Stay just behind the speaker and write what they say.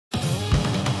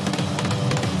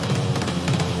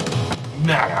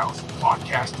Madhouse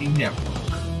Podcasting Network.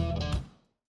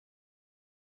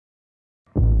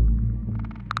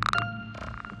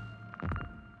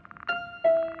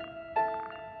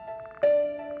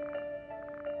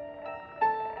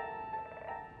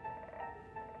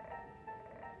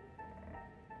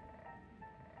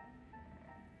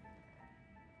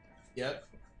 Yep.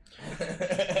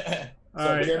 All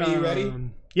So, right, Jeremy, you ready?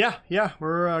 Yeah,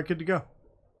 we're good to go.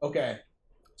 Okay.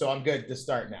 So I'm good to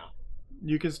start now.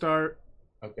 You can start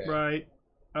Okay. right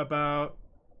about.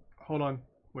 Hold on.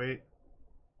 Wait.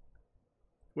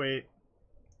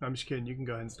 I'm just kidding. You can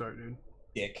go ahead and start, dude.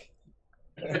 Dick.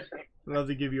 I'd love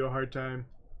to give you a hard time,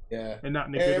 Yeah. and not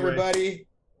in a Hey, good everybody.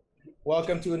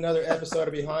 Welcome to another episode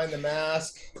of Behind the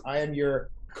Mask. I am your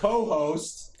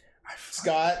co-host,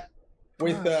 Scott,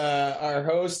 with our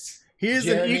host, He is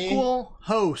Jeremy. an equal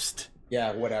host.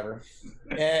 Yeah, whatever.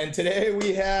 And today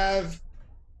we have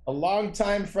a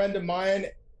longtime friend of mine,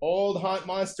 old haunt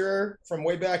monster from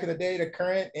way back in the day to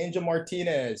current, Angel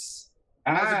Martinez.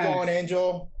 How's it going,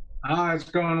 Angel? It's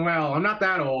going well. I'm not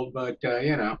that old, but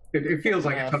it feels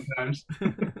like it sometimes.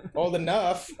 Old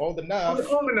enough. Old enough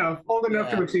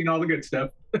to have seen all the good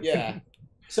stuff. Yeah.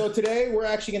 So today we're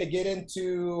actually going to get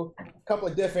into a couple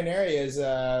of different areas.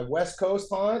 West Coast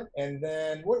haunt, and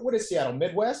then what is Seattle?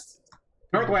 Midwest?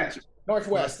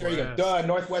 Northwest. There you go. Duh.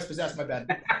 Northwest possessed. My bad.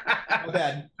 My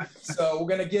bad. So we're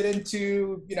going to get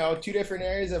into two different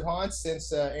areas of haunts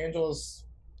since Angel's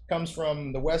comes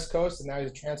from the West Coast and now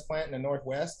he's a transplant in the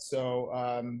Northwest. So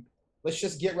let's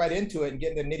just get right into it and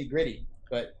get into nitty gritty.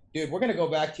 But dude, we're going to go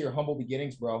back to your humble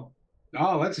beginnings, bro.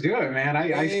 Oh, let's do it, man.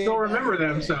 I still remember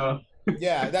them. So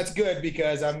yeah, that's good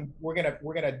because we're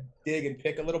gonna dig and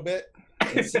pick a little bit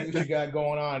and see what you got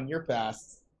going on in your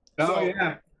past. Oh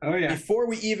yeah. Before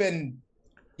we even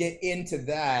get into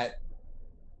that,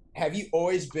 have you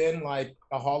always been like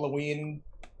a Halloween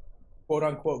quote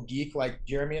unquote geek like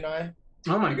Jeremy and I?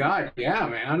 Oh my God, yeah,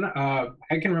 man.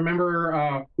 I can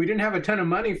remember we didn't have a ton of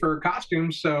money for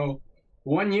costumes, so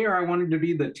one year I wanted to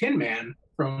be the Tin Man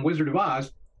from Wizard of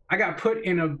Oz. I got put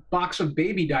in a box of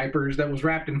baby diapers that was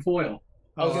wrapped in foil.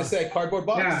 I was gonna say cardboard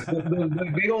box. Yeah,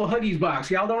 the big old Huggies box.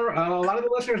 Y'all don't. A lot of the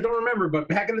listeners don't remember, but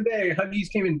back in the day,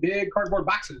 Huggies came in big cardboard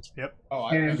boxes. Yep.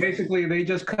 And basically, they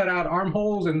just cut out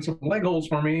armholes and some leg holes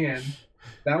for me, and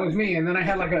that was me. And then I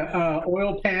had like a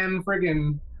oil pan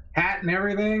friggin' hat and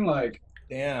everything. Like,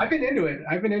 damn. I've been into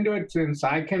it since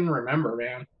I can remember,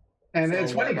 man. And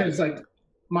it's funny because like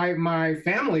my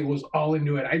family was all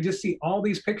into it. I just see all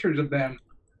these pictures of them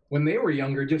when they were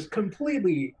younger, just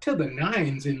completely to the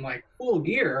nines in like full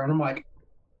gear. And I'm like,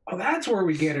 oh, that's where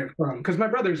we get it from. Because my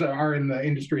brothers are in the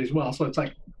industry as well. So it's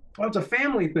like, well, it's a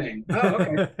family thing. Oh,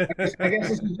 okay. I guess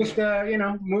this is just,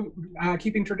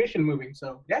 keeping tradition moving.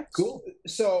 So yeah, cool.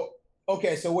 So,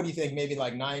 okay. So what do you think? Maybe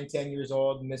like 9, 10 years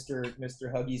old, Mr.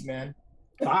 Huggies man?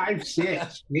 5,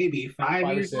 6, maybe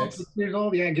 5 years old, 6 years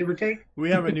old. Yeah, give or take.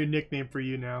 We have a new nickname for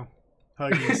you now.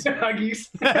 Huggies. Huggies.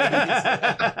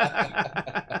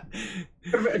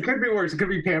 It could be worse. It could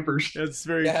be Pampers. That's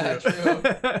very true.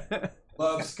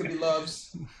 Loves. Could be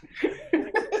Loves.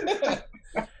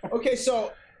 Okay,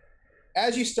 so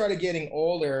as you started getting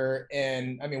older,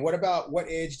 and I mean, what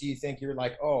age do you think you're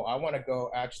like, oh, I want to go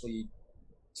actually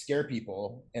scare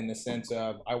people in the sense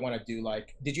of I want to do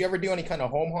like, did you ever do any kind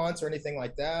of home haunts or anything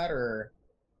like that, or?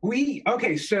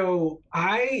 So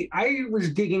I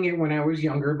was digging it when I was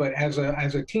younger, but as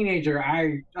a teenager,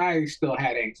 I still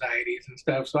had anxieties and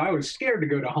stuff, so I was scared to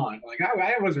go to haunt. Like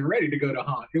I wasn't ready to go to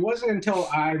haunt. It wasn't until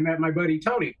I met my buddy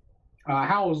Tony,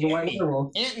 Howell's the White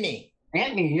Werewolf.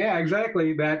 Anthony, yeah,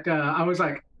 exactly. That I was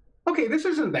like, okay, this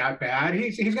isn't that bad.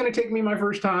 He's gonna take me my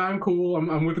first time. Cool.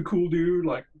 I'm with a cool dude.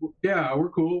 Like, yeah, we're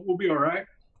cool. We'll be all right.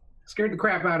 Scared the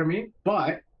crap out of me,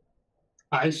 but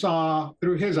I saw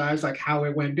through his eyes like how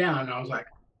it went down. And I was like,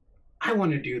 I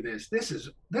want to do this. This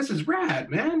is rad,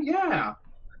 man. Yeah.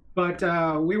 But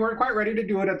we weren't quite ready to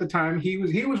do it at the time. He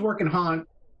was working haunt.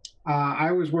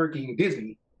 I was working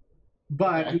Disney.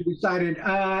 But we decided,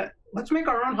 let's make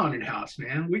our own haunted house,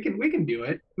 man. We can do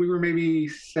it. We were maybe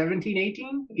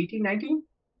 18, 19.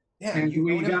 Yeah, and you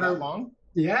known him that long?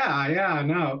 Yeah,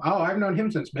 no. Oh, I've known him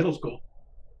since middle school.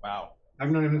 Wow. I've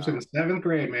known him since 7th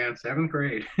grade, man. 7th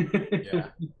grade. Yeah.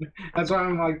 That's why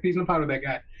I'm like peas in the pot with that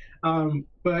guy.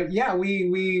 But yeah,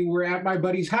 we were at my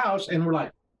buddy's house and we're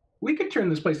like, we could turn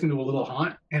this place into a little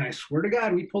haunt. And I swear to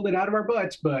God, we pulled it out of our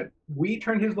butts, but we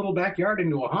turned his little backyard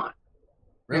into a haunt.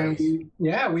 Really?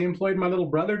 And we employed my little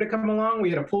brother to come along.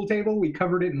 We had a pool table. We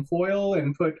covered it in foil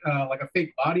and put like a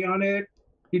fake body on it.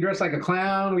 He dressed like a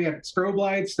clown. We had strobe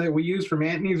lights that we used from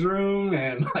Anthony's room.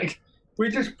 And like, we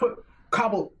just put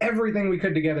cobbled everything we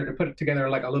could together to put it together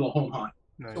like a little home haunt.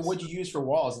 Nice. So what'd you use for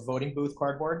walls? Voting booth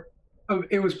cardboard? Oh,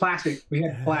 it was plastic. We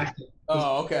had plastic.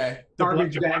 Oh, okay.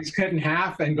 Garbage bags cut in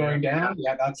half and going down.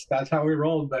 Yeah, that's how we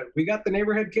rolled. But we got the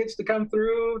neighborhood kids to come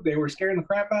through. They were scaring the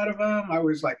crap out of them. I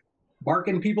was like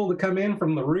barking people to come in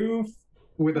from the roof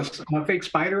with a fake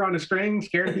spider on a string,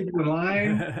 scaring people in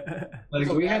line. Like,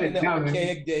 So we had it the down.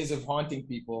 archaic days of haunting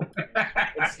people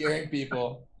and scaring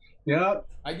people. Yep.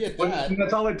 I get that.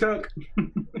 That's all it took.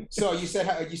 So you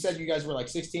said you guys were like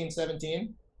 16,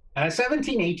 17?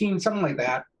 17, 18, something like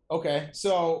that. Okay.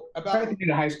 So Right at the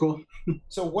end of high school.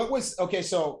 so what was okay,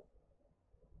 so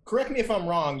correct me if I'm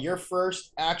wrong, your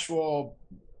first actual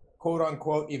quote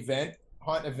unquote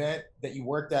haunt event that you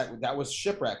worked at, that was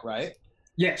Shipwreck, right?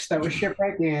 Yes, that was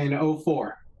Shipwreck in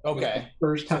 04. Okay.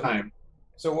 First time.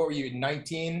 So what were you,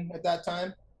 19 at that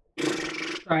time?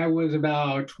 I was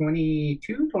about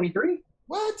 22, 23.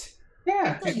 What?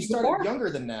 Yeah. I thought you started younger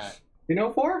than that. You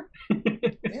know, 4?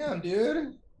 Damn,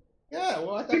 dude. Yeah,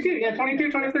 well, I thought 22, yeah,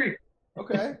 22, 23.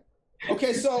 Okay.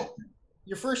 Okay, so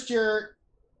your first year,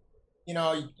 you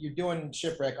know, you're doing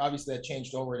Shipwreck. Obviously, that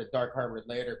changed over to Dark Harbor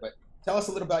later, but tell us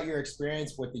a little about your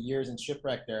experience with the years in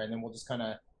Shipwreck there, and then we'll just kind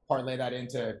of parlay that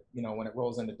into, you know, when it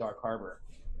rolls into Dark Harbor.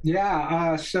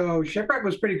 Yeah, so Shipwreck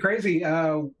was pretty crazy.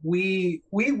 We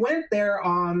went there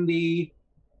on the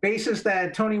basis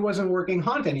that Tony wasn't working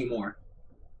Haunt anymore.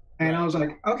 And I was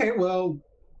like, okay, well,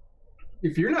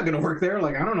 if you're not going to work there,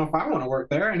 like, I don't know if I want to work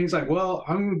there. And he's like, well,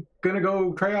 I'm going to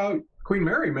go try out Queen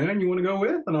Mary, man. You want to go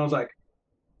with? And I was like,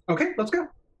 okay, let's go.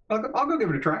 I'll go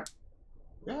give it a try.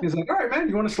 Yeah. He's like, all right, man,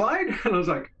 you want to slide? And I was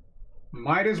like,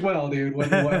 might as well, dude.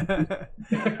 What?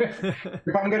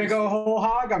 If I'm going to go whole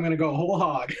hog, I'm going to go whole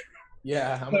hog.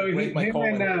 Yeah, I'm going to break my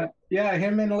colon.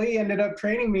 Him and Lee ended up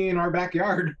training me in our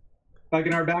backyard, like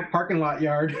in our back parking lot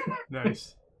yard.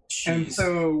 Nice. And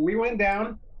so we went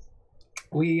down.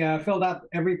 We filled out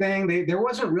everything. There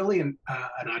wasn't really an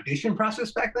audition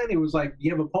process back then. It was like,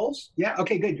 you have a pulse? Yeah,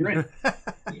 okay, good, you're in.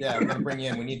 Yeah, we're going to bring you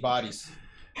in. We need bodies.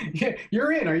 Yeah,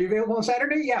 you're in. Are you available on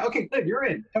Saturday? Yeah, okay, good, you're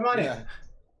in. Come on in.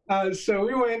 So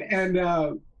we went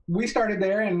and we started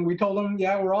there, and we told them,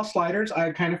 yeah, we're all sliders.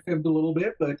 I kind of fibbed a little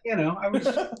bit, but, you know, I was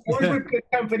always with good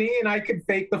company, and I could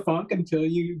fake the funk until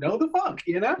you know the funk,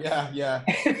 you know? Yeah.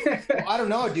 Well, I don't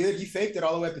know, dude. You faked it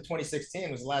all the way up to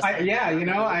 2016 was the last time. Yeah, you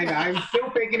know, I'm still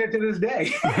faking it to this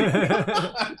day.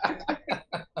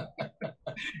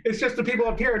 It's just the people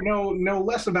up here know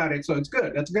less about it, so it's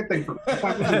good. That's a good thing for me.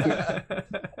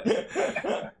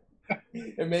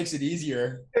 It makes it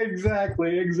easier.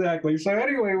 Exactly. So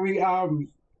anyway,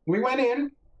 we went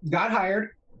in, got hired,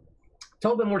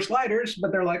 told them we're sliders,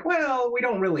 but they're like, well, we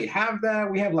don't really have that.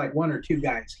 We have like 1 or 2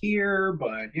 guys here,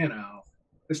 but you know,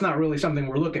 it's not really something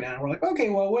we're looking at. And we're like, okay,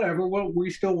 well, whatever. Well, we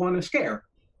still want to scare.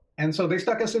 And so they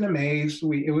stuck us in a maze.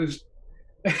 It was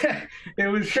it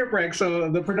was Shipwreck, so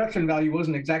the production value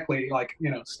wasn't exactly like,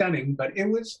 you know, stunning, but it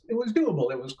was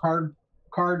doable. It was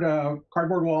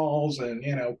cardboard walls and,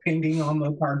 you know, painting on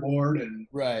the cardboard, and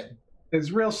right.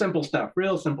 It's real simple stuff,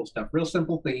 real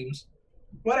simple themes,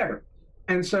 whatever.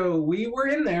 And so we were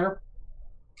in there,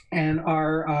 and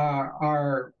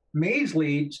our maze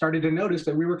lead started to notice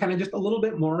that we were kind of just a little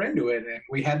bit more into it, and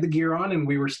we had the gear on, and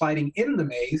we were sliding in the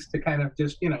maze to kind of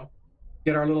just, you know,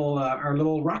 get our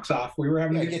little rocks off. We were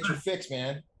having to get your fix,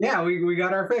 man. Yeah, we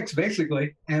got our fix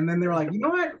basically. And then they were like, you know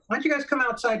what? Why don't you guys come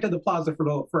outside to the plaza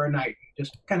for a night?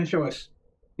 Just kind of show us,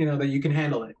 you know, that you can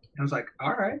handle it. And I was like,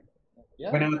 all right.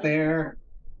 Yeah, went out there.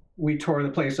 We tore the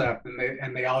place up,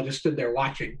 and they all just stood there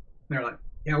watching. And they're like,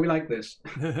 yeah, we like this.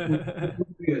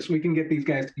 We can get these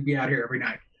guys to be out here every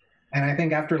night. And I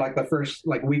think after like the first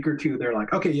like week or two, they're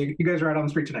like, okay, you guys are out on the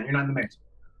street tonight. You're not in the maze.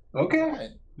 Okay. Right.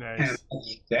 Nice. And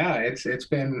yeah, it's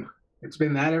been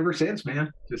that ever since,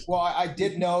 man. Well, I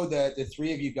did know that the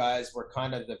 3 of you guys were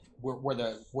kind of the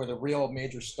real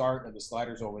major start of the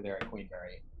sliders over there at Queen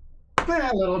Mary.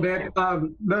 Yeah, a little bit.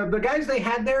 The guys they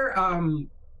had there,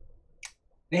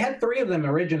 they had 3 of them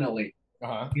originally.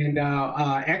 Uh-huh. And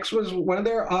X was one of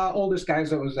their oldest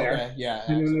guys that was there. Okay, yeah.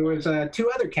 And then there was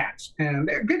 2 other cats, and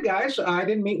they're good guys. I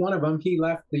didn't meet one of them. He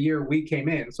left the year we came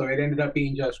in, so it ended up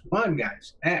being just one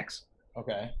guy's X.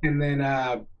 Okay. And then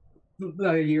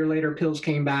a year later, Pills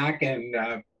came back,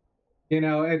 and you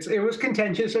know, it was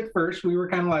contentious at first. We were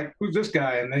kind of like, "Who's this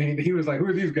guy?" And then he was like, "Who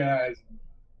are these guys?"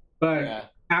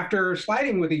 But after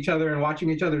sliding with each other and watching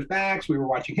each other's backs, we were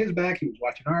watching his back, he was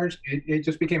watching ours. It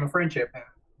just became a friendship.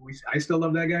 I still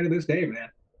love that guy to this day, man.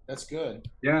 That's good.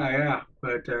 Yeah.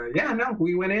 But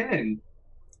we went in and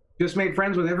just made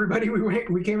friends with everybody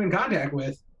we came in contact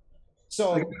with.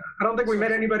 So like, I don't think we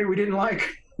met anybody we didn't like.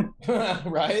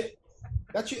 Right.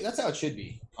 That's how it should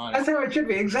be. That's Honestly. how it should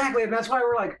be, exactly. And that's why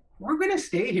we're like, we're gonna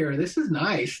stay here. This is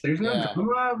nice. There's no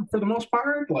drama for the most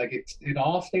part. Like it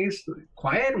all stays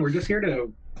quiet, and we're just here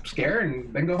to scare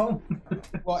and then go home.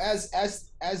 Well, as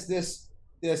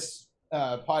this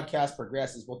podcast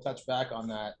progresses, we'll touch back on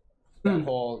that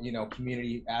whole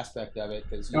community aspect of it,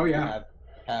 because you have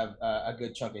a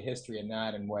good chunk of history in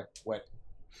that and what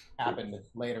happened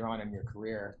later on in your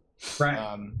career.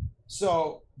 Right.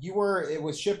 So it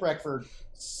was Shipwreck for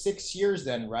 6 years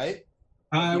then, right?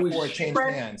 Before it changed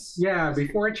hands. Yeah,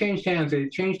 before it changed hands.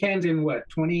 It changed hands in what,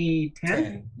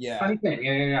 2010? Yeah. 2010,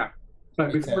 yeah.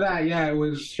 But before that, it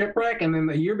was Shipwreck, and then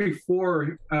the year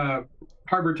before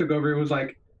Harbor took over, it was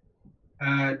like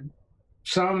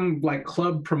some like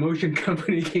club promotion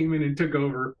company came in and took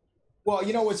over. Well,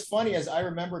 what's funny is I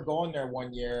remember going there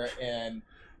one year, and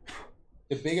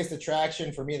the biggest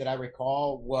attraction for me that I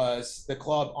recall was the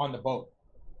club on the boat.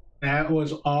 That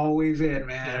was always it,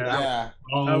 man. That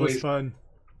was fun.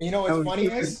 You know what's funny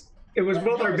is? It was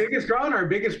both our biggest draw and our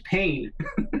biggest pain.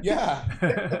 Yeah.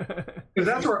 Because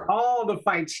that's where all the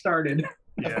fights started.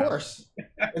 Of course.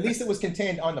 At least it was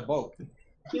contained on the boat.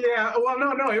 Yeah, well,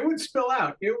 no, it would spill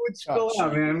out. It would spill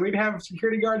out, man. We'd have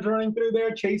security guards running through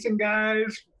there, chasing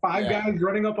guys, five guys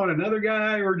running up on another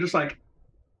guy. We're just like,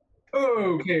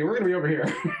 okay, we're going to be over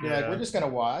here. You're like, we're just going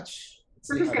to watch.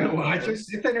 We're just going to watch.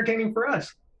 It's entertaining for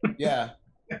us. Yeah.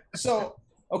 So,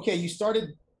 okay, you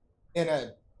started in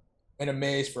a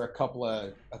maze for a couple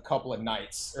of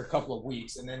nights or a couple of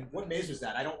weeks, and then what maze was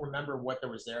that? I don't remember what there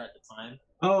was there at the time.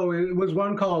 Oh, it was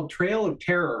one called Trail of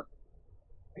Terror,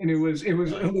 and it was a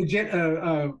legit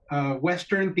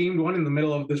Western themed one in the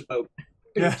middle of this boat.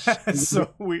 It's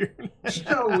so weird.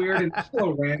 So weird and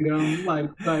so random.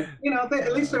 But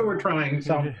at least they were trying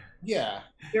something. Yeah,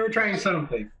 they were trying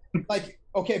something. Like,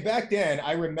 okay, back then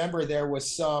I remember there was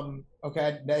some.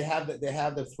 Okay, they have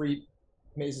the 3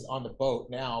 mazes on the boat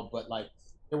now, but like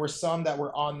there were some that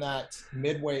were on that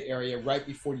midway area right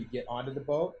before you get onto the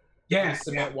boat. Yeah, the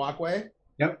cement walkway.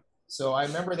 Yep. So I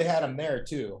remember they had them there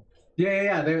too.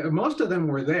 Yeah. Most of them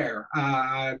were there.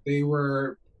 They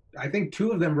were, I think,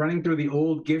 2 of them running through the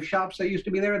old gift shops that used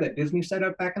to be there that Disney set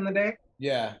up back in the day.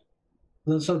 Yeah.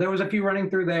 So there was a few running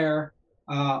through there.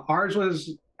 Ours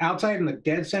was outside in the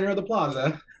dead center of the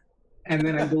plaza, and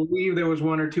then I believe there was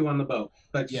 1 or 2 on the boat,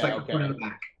 but just the front and the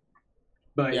back.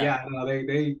 But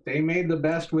they made the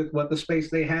best with what the space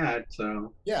they had.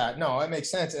 So yeah, no, that makes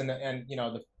sense, and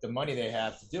the money they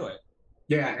have to do it.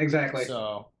 Yeah, exactly.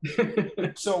 So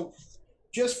so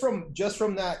just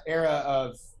from that era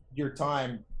of your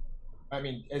time, I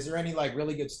mean, is there any like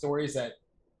really good stories that?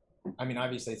 I mean,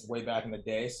 obviously it's way back in the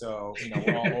day, so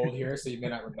we're all old here, so you may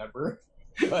not remember.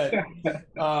 But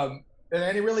are there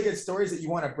any really good stories that you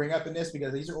want to bring up in this,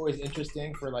 because these are always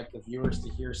interesting for like the viewers to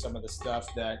hear some of the stuff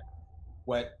that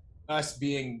what us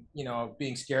being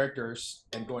characters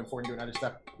and going forward and doing other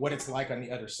stuff, what it's like on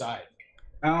the other side.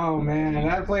 Oh man,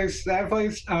 that place.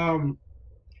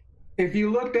 If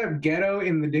you looked up ghetto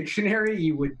in the dictionary,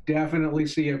 you would definitely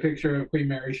see a picture of Queen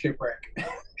Mary's Shipwreck.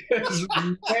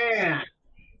 Man,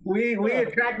 we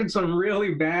attracted some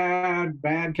really bad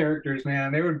characters,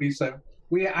 man. There would be some.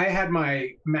 I had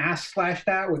my mask slashed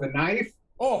out with a knife.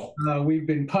 Oh, we've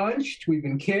been punched, we've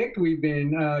been kicked, we've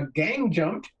been gang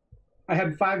jumped. I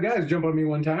had 5 guys jump on me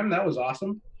one time. That was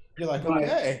awesome. You're like,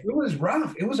 okay. It was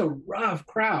rough. It was a rough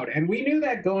crowd, and we knew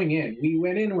that going in. We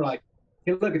went in. We're like,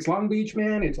 hey, look, it's Long Beach,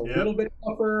 man. It's a little bit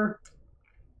tougher.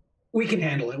 We can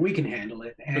handle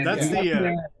it. And but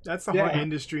that's the haunt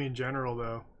industry in general,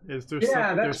 though.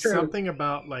 There's something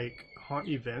about like haunt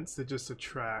events that just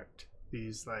attract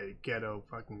these like ghetto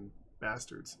fucking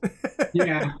bastards.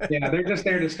 yeah, they're just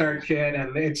there to start shit,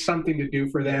 and it's something to do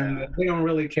for them. Yeah. They don't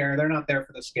really care. They're not there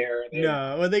for the scare.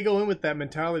 Well, they go in with that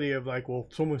mentality of like, well,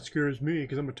 someone scares me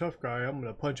because I'm a tough guy, I'm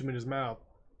gonna punch him in his mouth.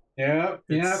 Yeah.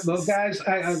 Those guys,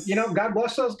 God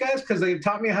bless those guys, because they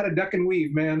taught me how to duck and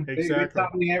weave, man. Exactly. They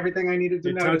taught me everything I needed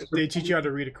to know. They teach you how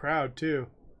to read a crowd too.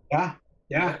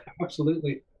 Yeah,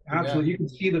 absolutely. You can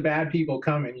see the bad people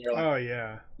coming. You're like, oh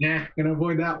yeah, nah, gonna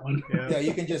avoid that one. Yeah,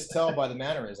 you can just tell by the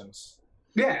mannerisms.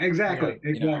 Yeah, exactly.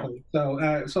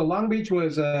 So Long Beach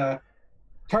was a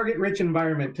target-rich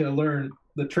environment to learn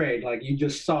the trade. Like, you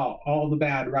just saw all the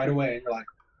bad right away, and you're like,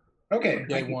 okay,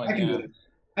 I can do this.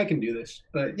 I can do this.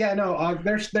 But yeah, no,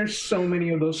 there's so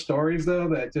many of those stories though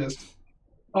that just,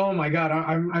 oh my God,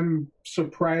 I'm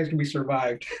surprised we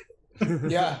survived.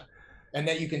 Yeah. And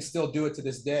that you can still do it to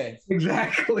this day.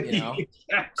 Exactly. Exactly.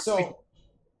 So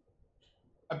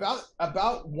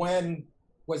about when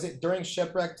was it, during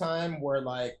Shipwreck time, where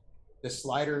like the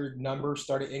slider number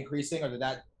started increasing, or did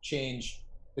that change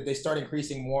did they start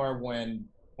increasing more when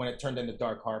it turned into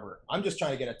Dark Harbor? I'm just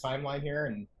trying to get a timeline here,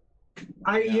 and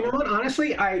you know what?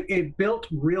 Honestly, it built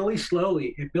really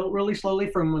slowly. It built really slowly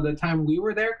from the time we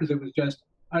were there because it was just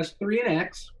us three and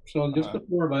X, so just the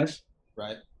four of us.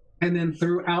 Right. And then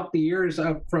throughout the years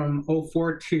up from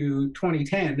 04 to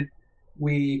 2010,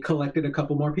 we collected a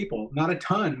couple more people. Not a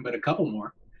ton, but a couple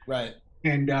more. Right.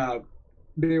 And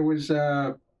there was,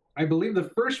 I believe,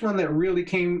 the first one that really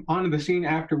came onto the scene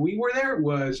after we were there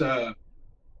was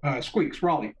Squeaks,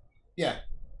 Raleigh. Yeah.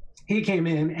 He came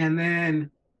in, and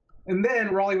then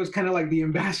Raleigh was kind of like the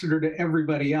ambassador to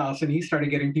everybody else, and he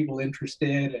started getting people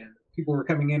interested, and people were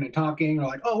coming in and talking, or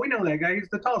like, oh, we know that guy, he's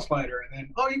the tall slider, and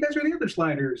then, oh, you guys are the other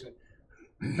sliders,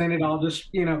 and then it all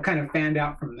just, kind of fanned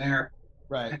out from there.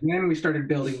 Right. And then we started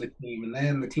building the team, and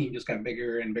then the team just got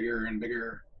bigger and bigger and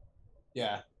bigger.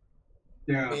 Yeah.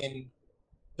 Yeah. I mean,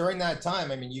 during that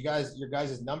time, I mean, your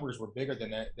guys' numbers were bigger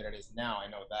than it is now. I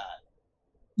know that.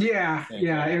 Yeah.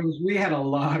 It was. We had a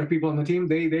lot of people on the team.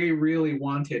 They really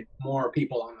wanted more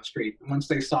people on the street. Once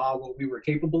they saw what we were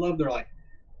capable of, they're like,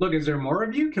 "Look, is there more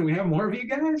of you? Can we have more of you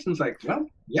guys?" And it's like, well,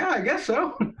 yeah, I guess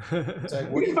so. It's like,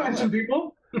 we can find some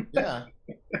people. Yeah.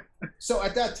 So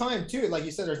at that time too, like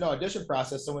you said, there's no audition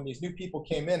process. So when these new people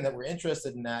came in that were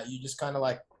interested in that, you just kind of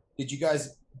like, did you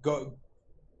guys go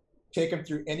take them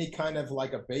through any kind of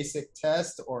like a basic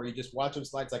test, or you just watch them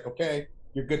slide? It's like, okay,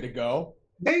 you're good to go.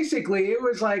 Basically, it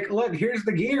was like, look, here's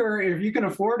the gear. If you can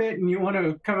afford it and you want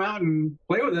to come out and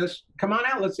play with us, come on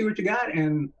out. Let's see what you got.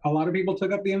 And a lot of people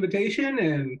took up the invitation,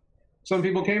 and some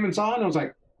people came and saw, and I was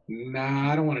like,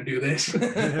 nah, I don't want to do this.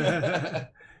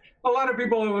 A lot of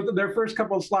people, with their first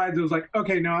couple of slides, it was like,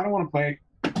 okay, no, I don't want to play.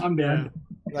 I'm done.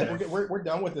 Like, we're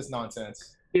done with this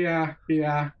nonsense. Yeah.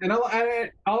 And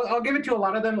I'll give it to a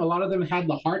lot of them. A lot of them had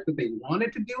the heart that they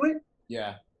wanted to do it.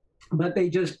 Yeah. But they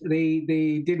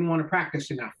didn't want to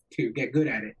practice enough to get good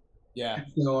at it. Yeah.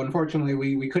 So unfortunately,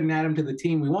 we couldn't add them to the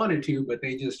team we wanted to, but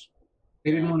they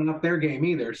didn't want to up their game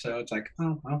either. So it's like,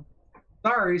 oh, well,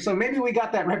 sorry. So maybe we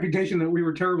got that reputation that we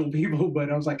were terrible people,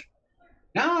 but I was like,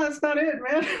 no, that's not it,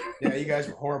 man. Yeah, you guys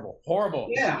were horrible. Horrible.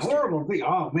 Yeah, horrible.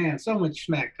 Oh, man, so much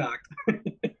smack talk.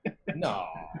 No.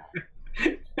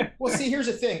 Well, see, here's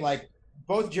the thing. Like,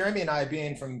 both Jeremy and I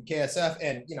being from KSF,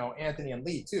 and, Anthony and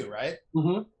Lee too, right?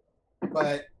 Mm-hmm.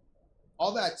 But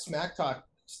all that smack talk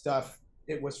stuff,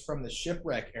 it was from the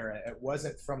shipwreck era. It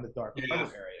wasn't from the Dark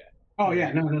Harbor area. Oh,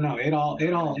 yeah. No. It all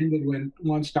ended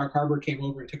once Dark Harbor came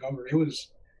over and took over.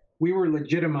 We were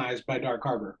legitimized by Dark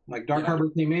Harbor. Like, Dark Harbor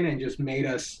came in and just made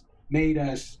us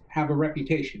have a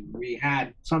reputation. We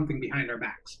had something behind our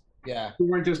backs. Yeah. We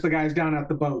weren't just the guys down at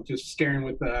the boat just staring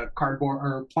with the cardboard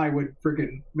or plywood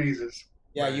freaking mazes.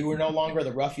 Yeah, you were no longer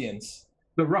the ruffians.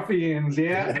 The ruffians,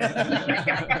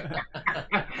 yeah.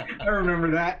 I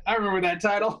remember that. I remember that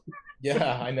title.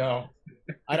 Yeah, I know.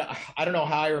 I don't know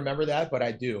how I remember that, but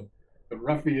I do. The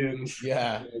ruffians.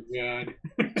 Yeah. Oh, God.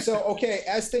 So, okay,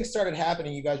 as things started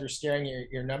happening, you guys were scaring,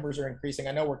 your numbers are increasing.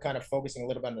 I know we're kind of focusing a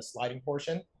little bit on the sliding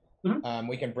portion. Mm-hmm.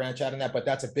 We can branch out on that, but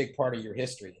that's a big part of your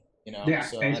history, Yeah,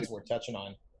 so that's what we're touching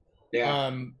on.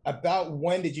 Yeah. About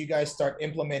when did you guys start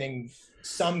implementing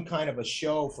some kind of a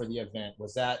show for the event?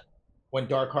 Was that when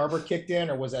Dark Harbor kicked in,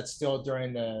 or was that still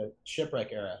during the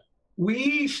shipwreck era?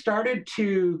 We started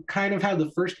to kind of have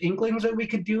the first inklings that we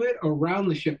could do it around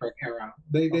the shipwreck era.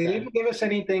 They didn't give us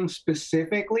anything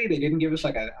specifically. They didn't give us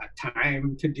like a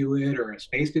time to do it or a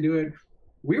space to do it.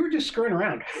 We were just screwing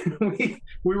around. we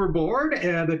were bored,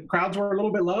 and the crowds were a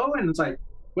little bit low, and it's like,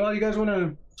 well, you guys want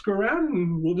to screw around,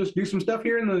 and we'll just do some stuff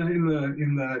here in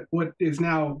the what is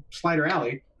now Slider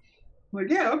Alley. I'm like,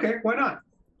 yeah, okay, why not?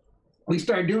 We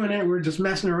started doing it. We're just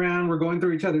messing around. We're going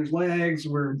through each other's legs.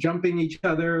 We're jumping each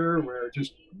other. We're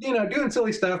just, doing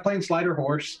silly stuff, playing slider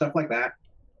horse, stuff like that.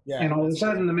 Yeah. And all of a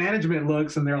sudden, the management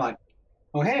looks, and they're like,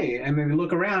 oh, hey. And then they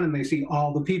look around, and they see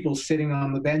all the people sitting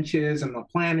on the benches and the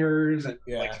planners and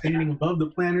like standing above the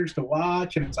planners to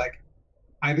watch. And it's like,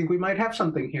 I think we might have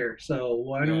something here. So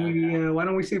why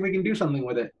don't we see if we can do something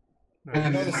with it?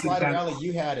 And the Slider Alley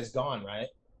you had is gone, right?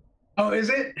 Oh, is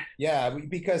it? Yeah,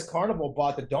 because Carnival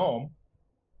bought the dome.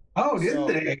 Oh, did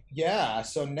they? Yeah,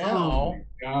 so now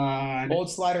God. Old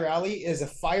Slider Alley is a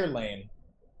fire lane.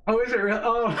 Oh, is it real?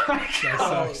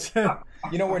 Oh, so,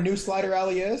 you know where New Slider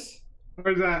Alley is?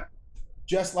 Where's that?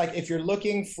 Just like if you're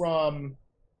looking from,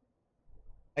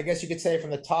 I guess you could say from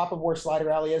the top of where Slider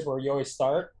Alley is, where you always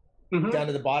start, down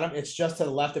to the bottom, it's just to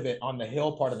the left of it on the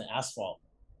hill part of the asphalt.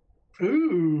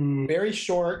 Ooh. Very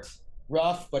short,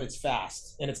 rough, but it's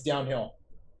fast, and it's downhill.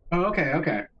 Oh,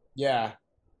 okay. Yeah.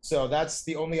 So that's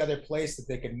the only other place that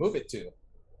they could move it to.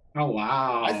 Oh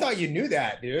wow! I thought you knew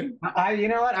that, dude. You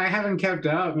know what? I haven't kept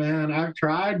up, man. I've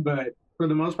tried, but for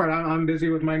the most part, I'm busy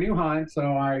with my new haunt, so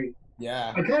I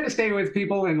try to stay with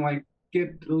people and like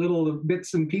get little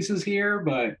bits and pieces here,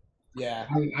 but yeah,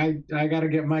 I got to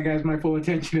get my guys my full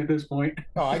attention at this point.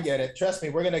 Oh, I get it. Trust me,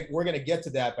 we're gonna get to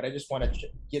that, but I just want to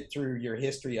get through your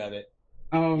history of it.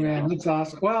 Oh man, that's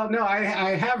awesome. Well, no,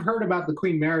 I have heard about the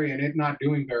Queen Mary and it not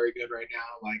doing very good right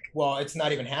now. Like, well, it's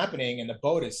not even happening, and the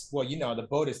boat is the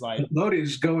boat is like the boat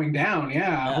is going down.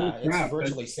 Yeah, it's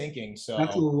virtually sinking. So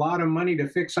that's a lot of money to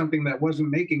fix something that wasn't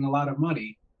making a lot of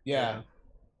money. Yeah,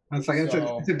 it's like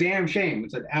it's a damn shame.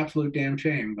 It's an absolute damn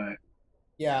shame. But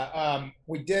yeah,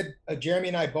 we did. Jeremy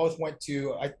and I both went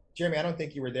to. Jeremy, I don't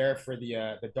think you were there for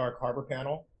the Dark Harbor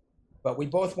panel. But we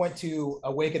both went to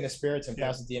Awaken the Spirits in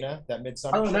Pasadena, that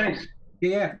midsummer show. Oh, nice.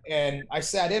 Yeah. And I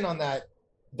sat in on that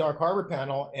Dark Harbor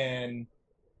panel, and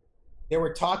they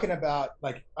were talking about,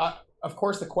 like, of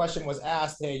course, the question was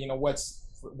asked, hey, you know,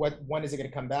 when is it going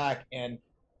to come back? And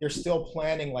they're still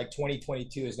planning, like,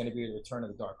 2022 is going to be the return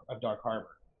of Dark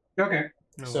Harbor. Okay.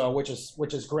 So, which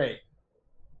is great.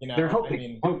 You know, they're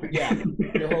hoping. I mean, yeah,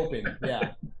 they're hoping.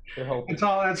 Yeah, they're hoping.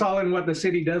 That's all in what the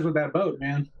city does with that boat,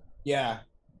 man. Yeah.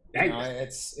 You know,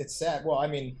 it's sad. Well, I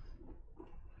mean,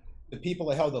 the people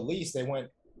that held the lease, they went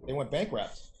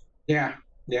bankrupt. Yeah,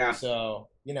 yeah. So,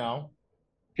 you know,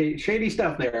 shady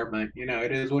stuff there, but you know,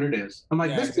 it is what it is. I'm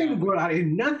like, this thing brought out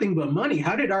nothing but money.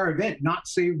 How did our event not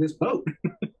save this boat?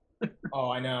 Oh,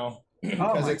 I know.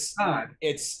 Oh my God.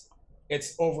 It's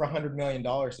over $100 million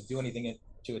to do anything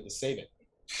to it to save it.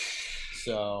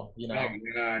 So, you know, oh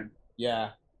my God. Yeah.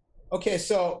 Okay,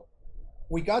 so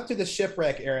we got to the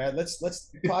shipwreck era.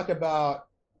 Let's talk about,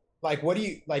 like, what do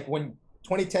you like when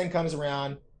 2010 comes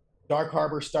around, Dark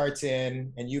Harbor starts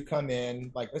in, and you come in.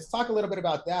 Like, let's talk a little bit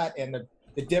about that and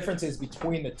the differences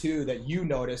between the two that you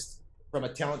noticed from a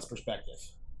talent's perspective.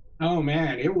 Oh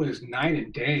man, it was night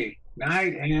and day.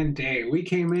 Night and day. We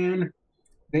came in,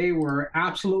 they were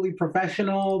absolutely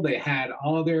professional. They had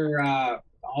all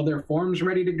their forms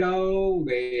ready to go.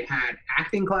 They had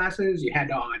acting classes. You had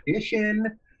to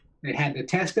audition. They had to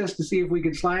test us to see if we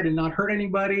could slide and not hurt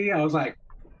anybody. I was like,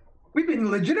 we've been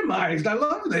legitimized. I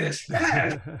love this.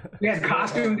 Yes. We had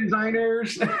costume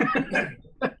designers.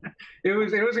 It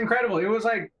was incredible. It was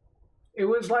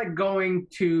like going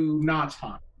to Knott's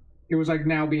Haunt. It was like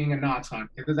now being a Knott's Haunt.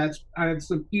 Because that's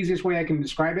the easiest way I can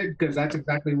describe it, because that's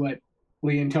exactly what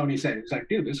Lee and Tony said. It's like,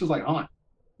 dude, this is like Haunt.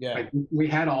 Yeah. Like, we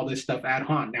had all this stuff at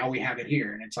Haunt. Now we have it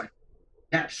here. And it's like,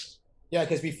 yes. Yeah,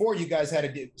 because before you guys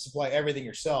had to supply everything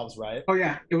yourselves, right? Oh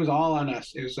yeah, it was all on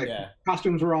us. It was like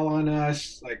costumes were all on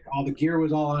us, like all the gear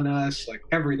was all on us, like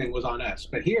everything was on us.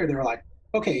 But here they were like,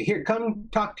 okay, here, come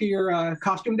talk to your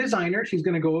costume designer. She's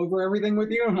gonna go over everything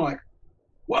with you. I'm like,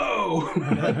 whoa.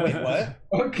 Wait, what?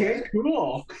 Okay,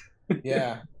 cool.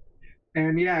 Yeah.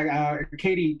 And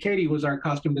Katie was our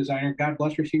costume designer. God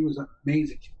bless her. She was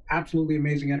amazing, absolutely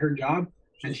amazing at her job.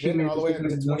 And she made all the way into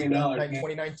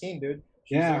 2019, dude.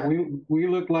 Yeah, we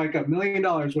looked like $1 million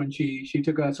when she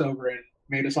took us over and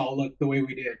made us all look the way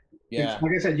we did. Yeah.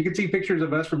 Like I said, you can see pictures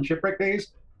of us from shipwreck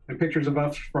days and pictures of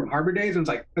us from harbor days, and it's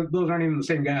like, those aren't even the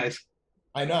same guys.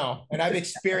 I know, and I've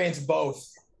experienced both.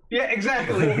 Yeah,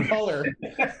 exactly. Color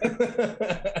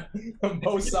on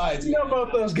both sides. You know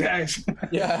both those guys.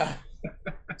 Yeah.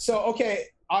 So, okay,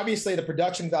 obviously the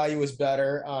production value was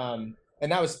better, and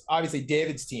that was obviously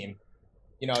David's team.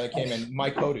 You know, that came in,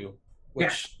 Mike Hodu.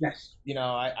 Which, you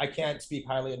know, I can't speak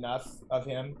highly enough of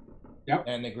him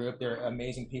and the group. They're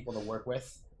amazing people to work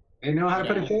with. They know how to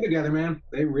put a show together, man.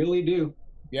 They really do.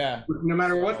 Yeah. No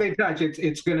matter what they touch,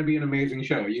 it's going to be an amazing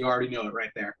show. You already know it right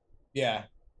there. Yeah.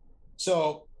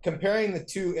 So comparing the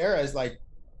two eras, like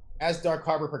as Dark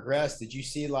Harbor progressed, did you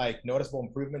see like noticeable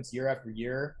improvements year after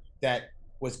year that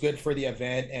was good for the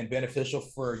event and beneficial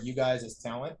for you guys as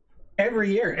talent?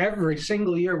 Every year, every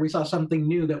single year, we saw something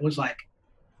new that was like,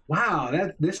 wow,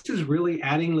 this is really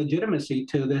adding legitimacy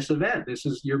to this event. This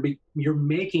is you're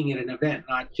making it an event,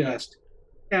 not just,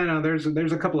 there's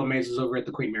a couple of mazes over at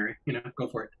the Queen Mary, you know, go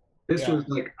for it. This was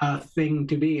like a thing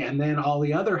to be. And then all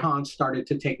the other haunts started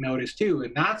to take notice too.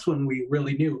 And that's when we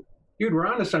really knew, dude, we're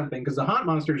onto something, because the haunt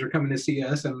monsters are coming to see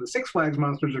us and the Six Flags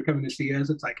monsters are coming to see us.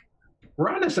 It's like, we're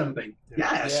onto something.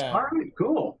 Yes. All right,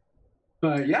 cool.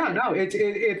 But yeah, no,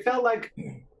 it felt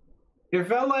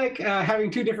like having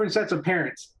two different sets of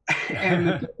parents. And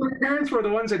the parents were the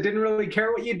ones that didn't really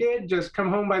care what you did, just come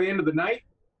home by the end of the night.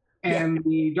 And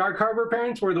the Dark Harbor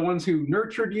parents were the ones who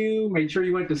nurtured you, made sure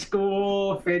you went to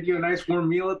school, fed you a nice warm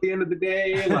meal at the end of the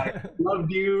day, like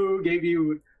loved you, gave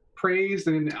you praise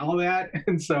and all that.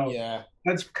 And so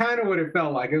That's kind of what it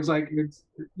felt like. It was like,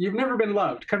 you've never been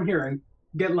loved. Come here and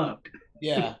get loved.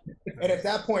 Yeah. And at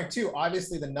that point too,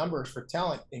 obviously the numbers for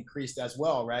talent increased as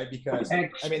well, right? Because I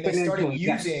mean, they started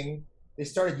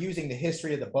using the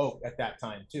history of the boat at that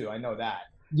time too. I know that.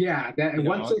 Yeah,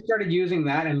 once they started using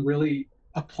that and really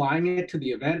applying it to the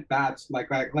event, that's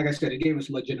like I said, it gave us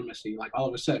legitimacy. Like all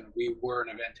of a sudden, we were an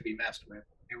event to be messed with.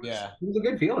 It was a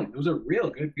good feeling. It was a real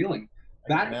good feeling.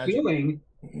 That feeling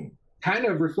kind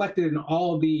of reflected in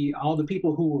all the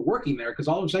people who were working there, because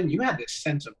all of a sudden you had this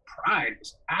sense of pride,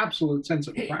 this absolute sense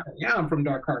of pride. Yeah, I'm from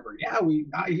Dark Harbor. Yeah,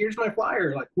 here's my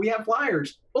flyer. Like, we have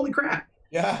flyers. Holy crap.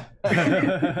 Yeah.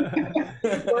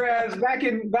 Whereas back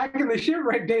in the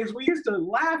shipwreck days, we used to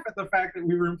laugh at the fact that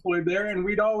we were employed there, and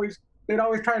they'd always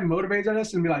try and motivate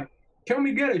us and be like, "Can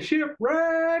we get a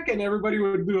shipwreck?" And everybody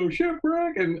would do a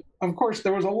shipwreck, and of course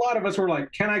there was a lot of us who were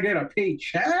like, "Can I get a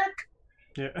paycheck?"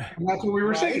 Yeah, and that's what we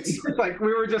were saying. Like,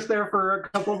 we were just there for a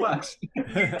couple bucks.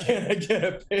 Can I get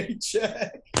a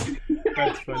paycheck?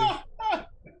 That's funny.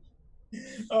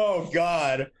 Oh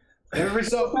God. Every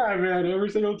single time, man. Every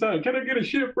single time. Can I get a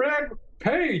shipwreck?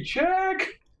 Paycheck?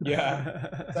 Yeah.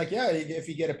 It's like, yeah, if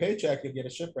you get a paycheck, you get a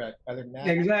shipwreck. Other than that.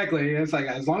 Exactly. It's like,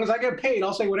 as long as I get paid,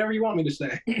 I'll say whatever you want me to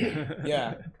say.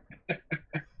 Yeah.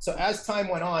 So as time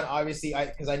went on, obviously,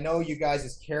 because I know you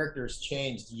guys' characters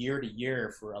changed year to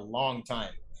year for a long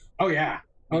time. Oh, yeah.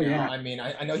 Yeah. I mean,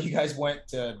 I know you guys went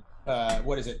to,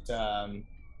 what is it?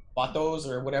 Vatos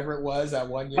or whatever it was that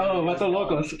one year. Oh, Vato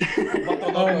Locos.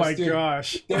 Oh my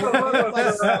gosh. They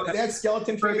had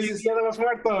skeleton faces.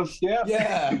 Yeah.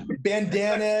 Yeah.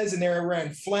 Bandanas, and they were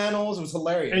wearing flannels. It was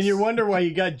hilarious. And you wonder why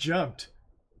you got jumped.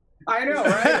 I know,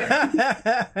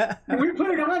 right? We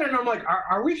put it on, and I'm like,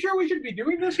 are we sure we should be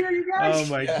doing this here, you guys?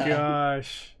 Oh my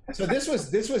gosh. So this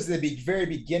was the very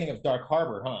beginning of Dark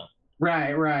Harbor, huh?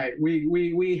 Right.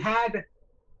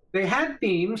 They had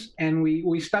themes, and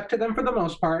we stuck to them for the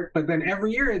most part, but then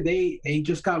every year they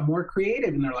just got more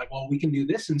creative, and they're like, well, we can do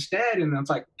this instead. And it's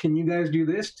like, can you guys do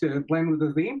this to blend with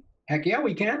the theme? Heck yeah,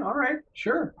 we can. All right,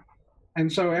 sure. And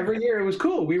so every year it was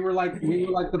cool. We were like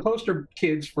the poster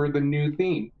kids for the new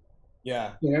theme.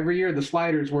 Yeah. So every year the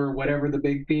sliders were whatever the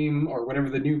big theme or whatever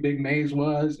the new big maze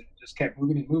was, and just kept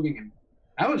moving and moving. And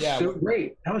that was so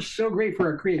great. That was so great for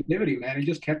our creativity, man. It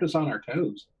just kept us on our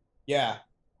toes. Yeah.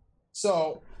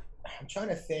 So I'm trying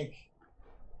to think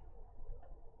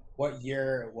what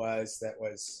year it was that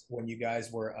was when you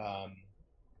guys were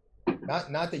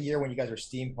not the year when you guys were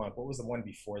steampunk. What was the one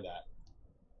before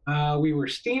that? We were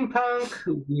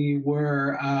steampunk. We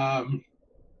were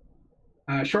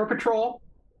Shore Patrol.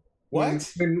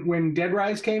 What? When Dead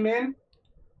Rise came in,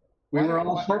 we were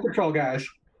all Shore Patrol guys.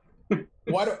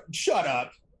 Shut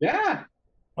up. Yeah.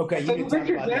 Okay, you need to talk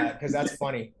about that because that's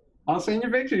funny. I'll send you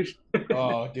pictures.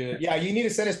 Oh, dude. Yeah, you need to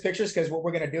send us pictures because what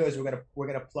we're gonna do is we're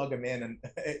gonna plug them in, and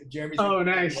Jeremy's. Oh,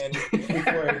 nice.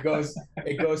 Before it goes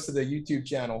to the YouTube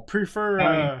channel.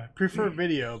 Prefer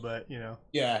video, but you know.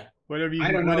 Yeah. Whatever you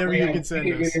can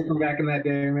send us. From back in that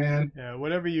day, man. Yeah,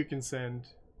 whatever you can send.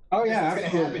 Oh yeah,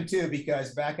 it's gonna happen too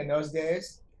because back in those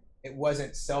days, it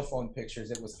wasn't cell phone pictures;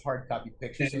 it was hard copy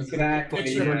pictures. Exactly.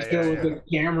 We were still with the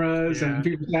cameras, and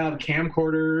people still have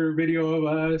camcorder video of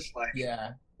us. Like,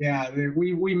 yeah,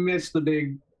 we missed the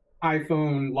big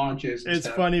iPhone launches. It's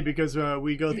funny because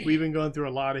we've been going through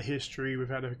a lot of history. We've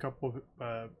had a couple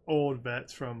of old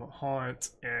vets from Haunt,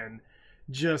 and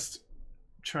just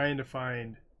trying to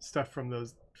find stuff from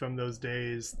those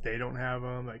days. They don't have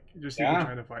them. Like, just even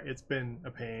trying to find. It's been a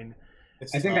pain.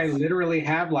 I think I literally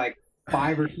have like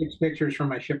 5 or 6 pictures from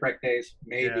my shipwreck days,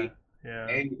 maybe. Yeah.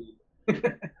 Maybe.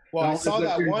 Well, I saw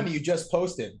that one you just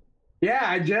posted. Yeah,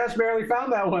 I just barely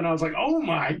found that one. I was like, oh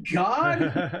my God.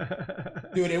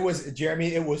 Dude, it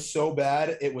was so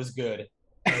bad, it was good.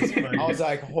 I was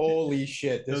like, holy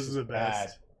shit, this is the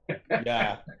best.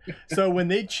 Yeah. So when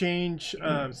they change,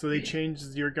 they change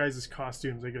your guys'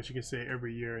 costumes, I guess you could say,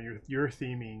 every year, and your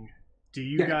theming. Did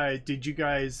you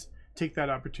guys take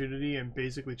that opportunity and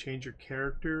basically change your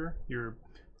character, your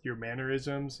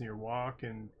mannerisms and your walk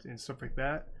and stuff like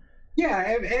that?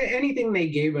 Yeah, anything they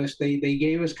gave us, they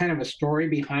gave us kind of a story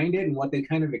behind it and what they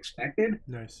kind of expected.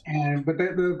 Nice. But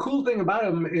the cool thing about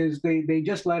them is they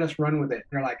just let us run with it.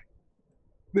 They're like,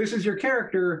 this is your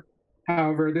character.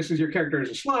 However, this is your character as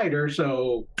a slider,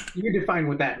 so you define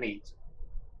what that means.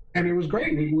 And it was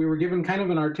great. We were given kind of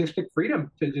an artistic freedom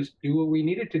to just do what we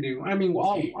needed to do. I mean,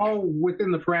 all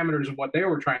within the parameters of what they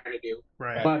were trying to do.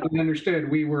 Right. But we understood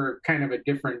we were kind of a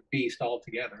different beast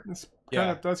altogether.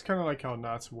 That's kind of like how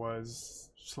Knott's was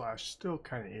 / still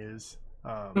kind of is.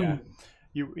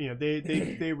 you know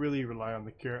they really rely on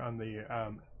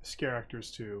the scare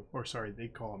actors to, or sorry, they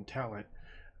call them talent,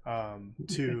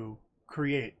 to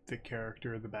create the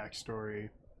character, the backstory,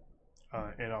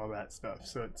 and all that stuff.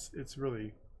 So it's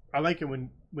really, I like it when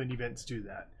events do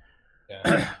that.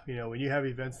 Yeah. You know, when you have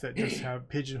events that just have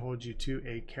pigeonholed you to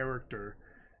a character,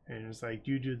 and it's like,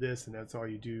 you do this and that's all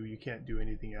you do. You can't do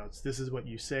anything else. This is what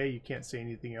you say. You can't say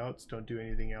anything else. Don't do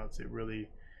anything else. It really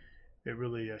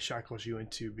shackles you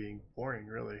into being boring,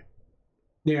 really.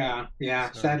 Yeah.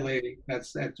 So. Sadly,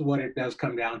 that's what it does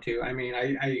come down to. I mean,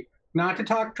 I not to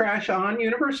talk trash on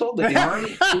Universal, but they are.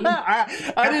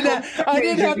 I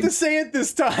didn't have to say it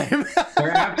this time.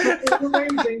 They're absolutely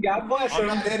amazing. God bless them.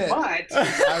 But I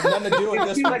have nothing to do with it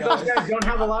this seems one, like guys. those guys don't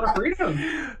have a lot of freedom.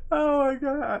 Oh my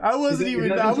god! I wasn't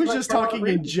even. I was just talking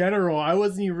in general. I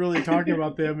wasn't even really talking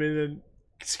about them. And then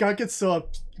Scott gets so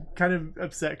kind of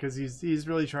upset because he's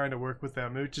really trying to work with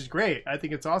them, which is great. I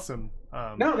think it's awesome.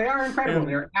 No, they are incredible.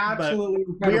 They're absolutely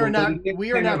incredible.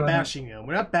 We are not bashing them.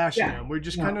 We're not bashing them. We're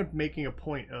just kind of making a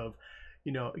point of,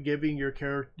 you know, giving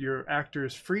your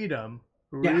actors freedom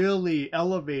really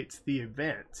elevates the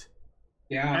event.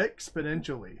 Yeah.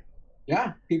 Exponentially.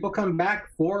 Yeah. People come back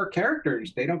for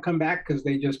characters. They don't come back because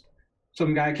they just,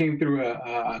 some guy came through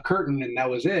a curtain and that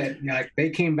was it. You know, like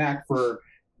they came back for,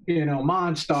 you know,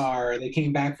 Monstar, they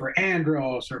came back for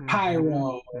Andros or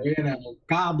Pyro, or, you know,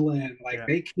 Goblin. Like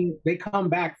they come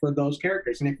back for those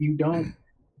characters, and if you don't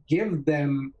give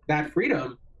them that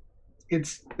freedom,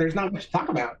 there's not much to talk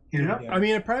about. You know, I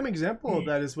mean, a prime example of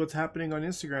that is what's happening on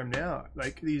Instagram now.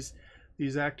 Like these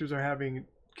actors are having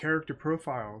character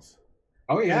profiles.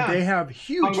 Oh yeah, and they have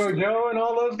huge Congo Joe and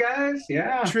all those guys.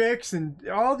 Yeah, Tricks and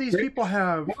all these people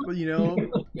have, you know,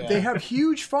 they have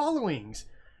huge followings.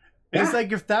 Yeah. It's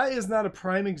like, if that is not a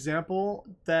prime example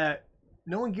that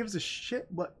no one gives a shit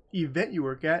what event you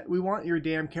work at, we want your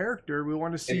damn character. We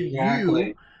want to see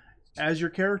you as your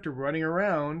character running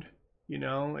around. You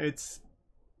know, it's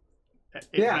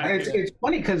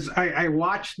funny because I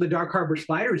watched the Dark Harbor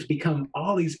Sliders become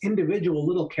all these individual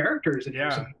little characters, and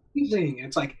it's amazing.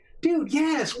 It's like, dude,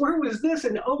 yes, where was this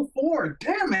in 04?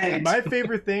 Damn it. My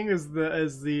favorite thing is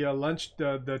the lunch,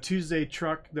 the Tuesday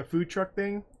truck, the food truck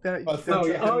thing. When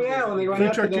they run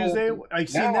food truck Tuesday. I've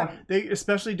seen that. They,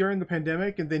 especially during the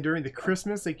pandemic and then during the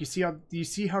Christmas, like you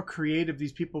see how creative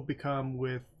these people become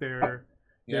with their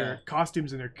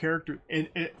costumes and their character, and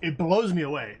it blows me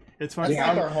away. It's fun. It's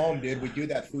like our home, dude. We do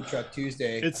that food truck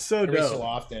Tuesday. It's so dope. So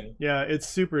often. Yeah, it's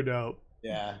super dope.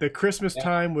 Yeah, the Christmas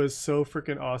time was so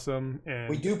freaking awesome, and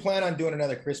we do plan on doing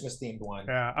another Christmas themed one.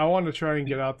 Yeah, I want to try and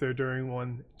get out there during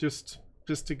one just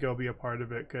to go be a part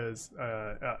of it, because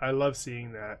I love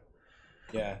seeing that.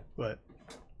 Yeah, but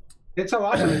it's so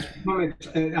awesome. It's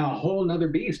a whole nother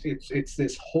beast. It's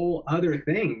this whole other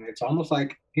thing. It's almost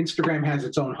like Instagram has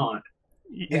its own haunt.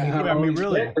 Yeah, I mean,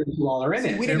 really. Who all are in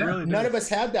it. None of us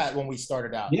had that when we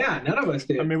started out. Yeah, none of us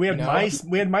did. I mean, we had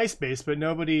MySpace, but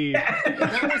nobody.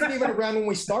 That wasn't even around when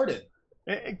we started.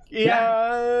 No,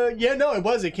 it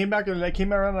was. It came out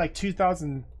around like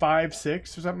 2005,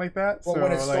 6 or something like that. Well, so,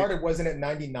 when it started, wasn't it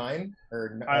 99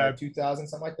 or 2000,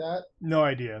 something like that? No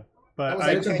idea. But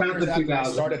that was like 10 years after I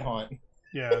started Haunt.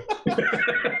 Yeah.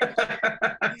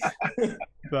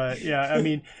 But yeah, I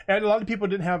mean, and a lot of people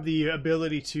didn't have the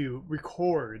ability to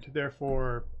record,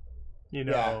 therefore, you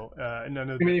know, none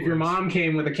of. I mean, if your mom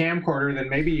came with a camcorder, then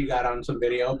maybe you got on some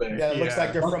video. But it looks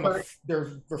like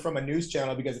they're from a news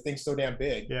channel because the thing's so damn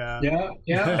big. Yeah.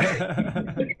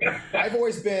 I've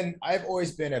always been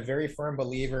a very firm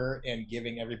believer in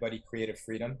giving everybody creative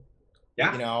freedom.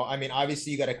 Yeah. You know, I mean,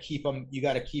 obviously you got to keep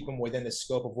them within the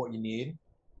scope of what you need.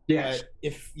 Yes. But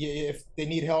if they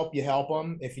need help, you help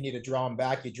them. If you need to draw them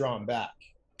back, you draw them back.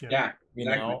 Yeah. You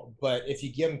know, but if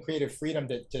you give them creative freedom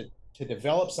to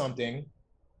develop something,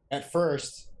 at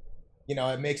first, you know,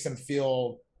 it makes them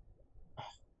feel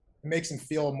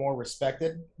more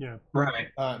respected. Yeah. Right.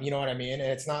 You know what I mean?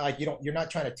 And it's not like you're not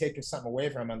trying to take something away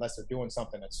from them unless they're doing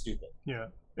something that's stupid. Yeah.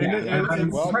 I'm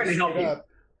trying to help you.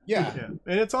 Yeah,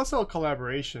 and it's also a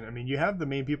collaboration. I mean, you have the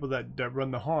main people that run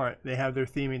the haunt. They have their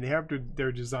theming, they have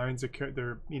their designs,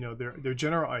 their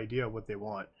general idea of what they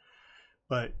want.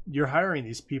 But you're hiring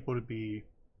these people to be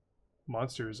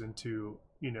monsters and to,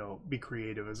 you know, be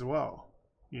creative as well.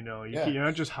 You know, you're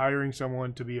not just hiring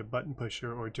someone to be a button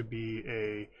pusher or to be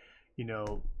a, you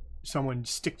know, someone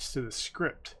sticks to the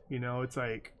script. You know, it's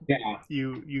like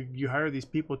you hire these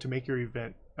people to make your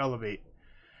event elevate.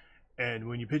 And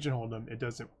when you pigeonhole them, it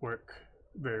doesn't work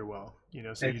very well, you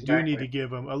know. So you do need to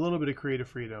give them a little bit of creative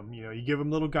freedom. You know, you give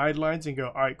them little guidelines and go,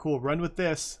 all right, cool, run with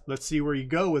this. Let's see where you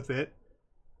go with it.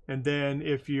 And then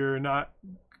if you're not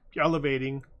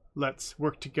elevating, let's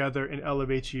work together and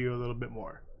elevate you a little bit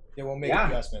more. Yeah, we'll make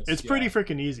adjustments. It's pretty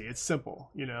freaking easy. It's simple,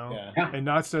 you know. And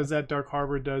Knott's does that. Dark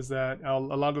Harbor does that. A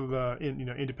lot of the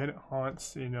independent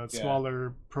haunts,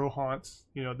 smaller pro haunts,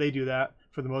 they do that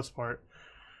for the most part.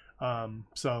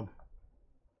 So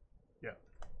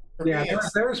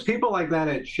there's people like that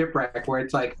at Shipwreck where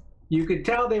it's like you could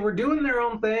tell they were doing their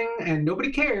own thing and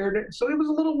nobody cared, so it was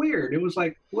a little weird. It was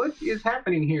like, what is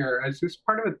happening here? Is this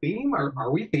part of a theme?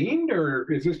 Are we themed,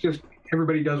 or is this just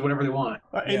everybody does whatever they want?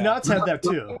 And Knott's had that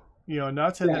too.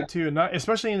 Knott's had that too, and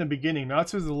especially in the beginning.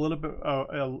 Knott's was a little bit,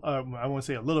 I won't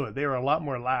say a little bit, they were a lot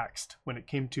more laxed when it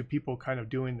came to people kind of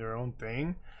doing their own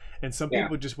thing. And some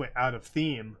people just went out of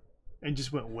theme and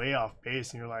just went way off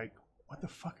base, and you're like, what the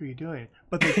fuck are you doing?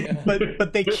 But they,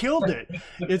 but they killed it.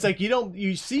 It's like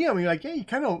you see them, you're like, yeah, you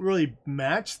kind of don't really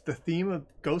match the theme of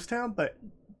Ghost Town, but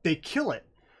they kill it,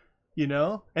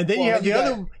 And then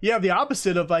you have the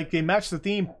opposite of like they match the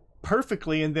theme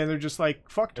perfectly, and then they're just like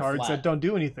fucktards that don't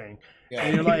do anything. Yeah.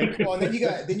 And you're like, well, and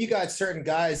then you got certain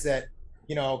guys that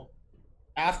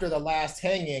after the last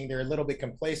hanging, they're a little bit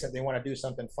complacent. They want to do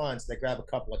something fun, so they grab a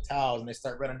couple of towels and they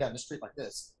start running down the street like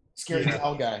this. Scary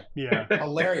towel guy. Yeah.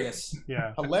 Hilarious.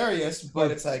 Yeah. Hilarious,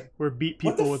 but it's like, we're beat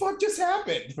people. What the fuck just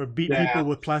happened? We're beat people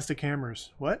with plastic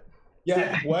hammers. What?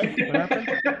 Yeah. What? What happened?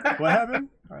 What happened?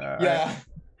 I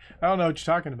don't know what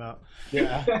you're talking about.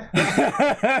 Yeah.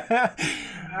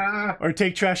 Or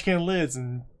take trash can lids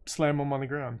and slam them on the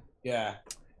ground. Yeah.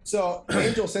 So,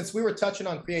 Angel, since we were touching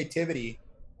on creativity,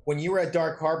 when you were at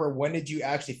Dark Harbor, when did you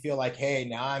actually feel like, hey,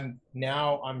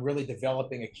 now I'm really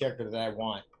developing a character that I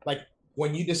want? Like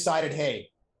when you decided, hey,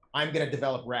 I'm going to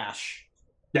develop Rash.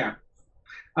 Yeah.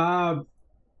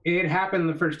 It happened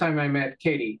the first time I met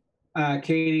Katie.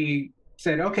 Katie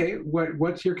said, okay,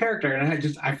 what's your character?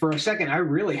 And I for a second, I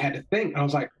really had to think. I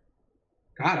was like,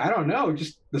 God, I don't know.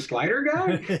 Just the slider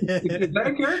guy? Is that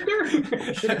a character?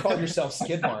 You should have called yourself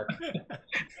Skidmark.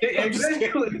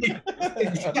 Exactly.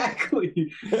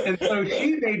 Exactly. And so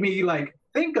she made me like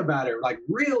think about it, like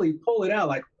really pull it out.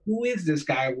 Like, who is this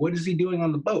guy? What is he doing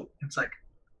on the boat? It's like,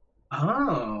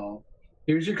 oh,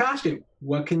 here's your costume.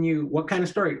 What kind of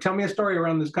story? Tell me a story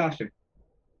around this costume.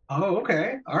 Oh,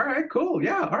 okay. All right, cool.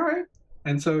 Yeah, all right.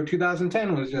 And so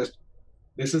 2010 was just,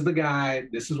 this is the guy.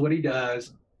 This is what he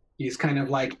does. He's kind of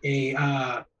like a,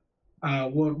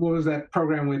 what was that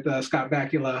program with Scott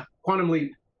Bakula? Quantum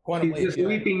Leap. He's just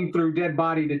leaping through dead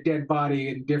body to dead body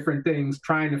and different things,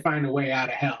 trying to find a way out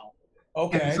of hell.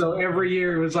 Okay. And so every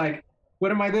year it was like, what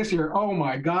am I this year? Oh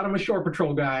my God, I'm a shore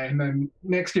patrol guy. And then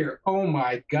next year, oh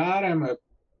my God, I'm a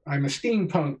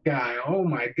steampunk guy. Oh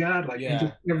my God. Like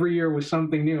just every year was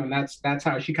something new. And that's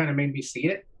how she kind of made me see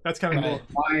it. That's kind of cool.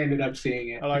 I ended up seeing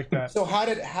it. I like that. So how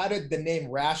did the name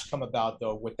Rash come about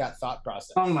though with that thought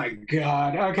process? Oh my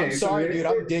God. Okay. I'm sorry, dude.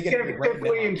 I'm digging it right now. If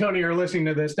Lee and Tony are listening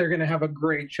to this, they're going to have a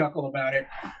great chuckle about it.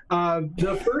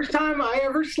 The first time I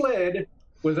ever slid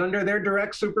was under their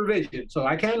direct supervision. So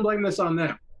I can blame this on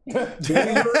them. We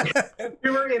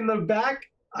were in the back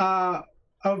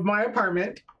of my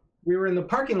apartment. We were in the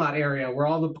parking lot area where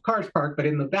all the cars parked, but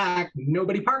in the back,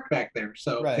 nobody parked back there.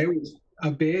 So there was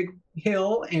a big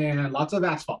hill and lots of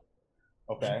asphalt.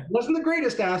 Okay. It wasn't the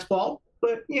greatest asphalt,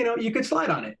 but you could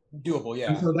slide on it. Doable,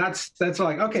 yeah. And so that's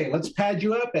like, okay, let's pad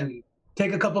you up and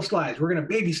take a couple slides. We're gonna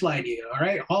baby slide you, all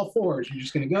right? All fours. You're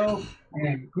just gonna go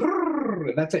and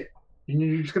that's it. And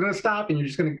you're just gonna stop and you're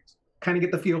just gonna kind of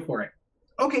get the feel for it.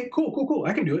 Okay, cool.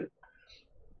 I can do it.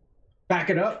 Back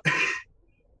it up.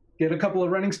 Get a couple of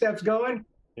running steps going.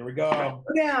 Here we go.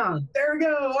 Down. There we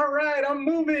go. All right, I'm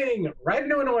moving right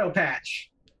into an oil patch.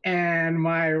 And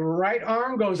my right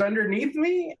arm goes underneath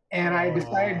me, and I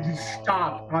decided to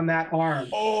stop on that arm.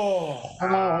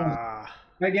 I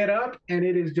get up, and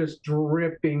it is just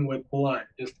dripping with blood,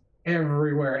 just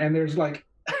everywhere. And there's like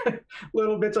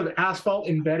little bits of asphalt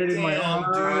embedded in my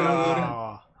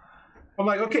arm. I'm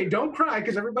like, okay, don't cry,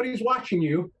 because everybody's watching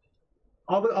you.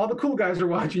 All the cool guys are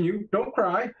watching you. Don't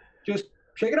cry. Just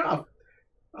shake it off.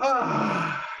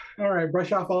 All right,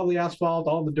 brush off all the asphalt,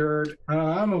 all the dirt.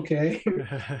 I'm okay.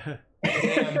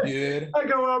 Damn, dude. I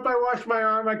go up, I wash my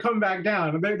arm, I come back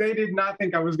down. They did not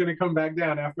think I was going to come back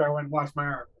down after I went and washed my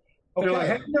arm. Okay. They're like,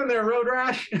 hey, you done there, Road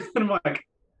Rash? And I'm like,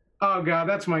 oh, God,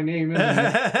 that's my name, isn't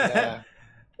it? Yeah.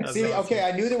 See, awesome. Okay,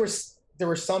 I knew there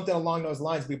was something along those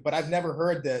lines, but I've never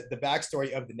heard the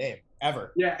backstory of the name,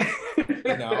 ever. Yeah.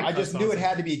 I just knew it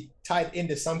had to be tied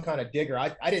into some kind of digger.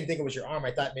 I didn't think it was your arm.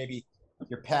 I thought maybe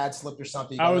your pad slipped or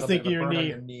something. I was thinking your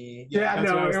knee. Yeah,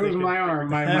 no, it was my arm,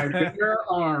 my bigger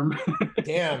arm.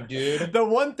 Damn, dude. The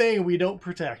one thing we don't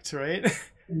protect, right?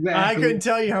 Exactly. I couldn't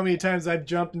tell you how many times I've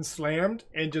jumped and slammed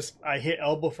and I hit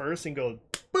elbow first and go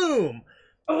boom.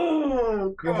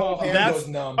 Oh, Your whole hand goes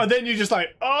numb. And then you just like,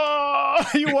 oh,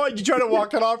 you try to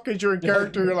walk it off because you're in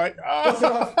character. You're like,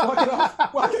 oh,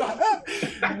 walk it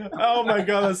off. Oh my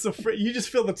god, that's so you just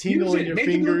feel the tingle in your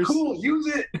fingers. Cool, use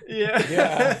it.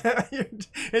 Yeah.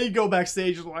 And you go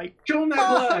backstage like, show them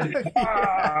that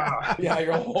blood. Yeah,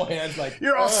 your whole hand's like,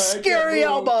 you're all scary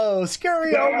elbow.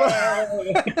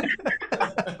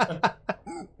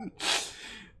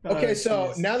 Okay,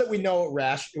 so now that we know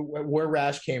where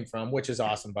Rash came from, which is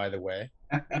awesome, by the way,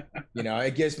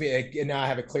 it gives me now I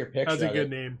have a clear picture. That's a good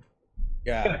name.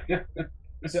 Yeah.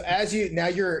 So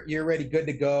you're ready, good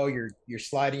to go. You're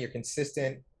sliding, you're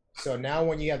consistent. So now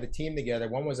when you have the team together,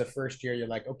 one was the first year. You're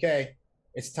like, okay,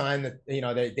 it's time that they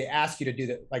ask you to do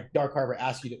that. Like Dark Harbor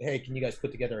asked you to, hey, can you guys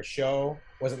put together a show?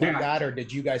 Was it like that, or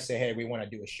did you guys say, hey, we want to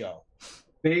do a show?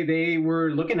 They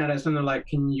were looking at us and they're like,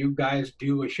 can you guys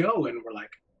do a show? And we're like,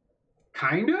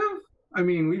 kind of. I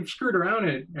mean, we've screwed around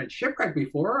at Shipwreck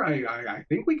before. I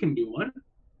think we can do one.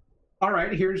 All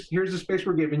right, here's the space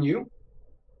we're giving you.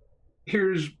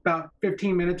 Here's about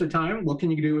 15 minutes of time. What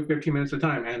can you do with 15 minutes of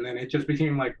time? And then it just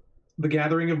became like the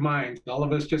gathering of minds. All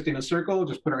of us just in a circle,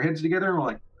 just put our heads together, and we're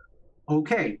like,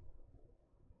 okay,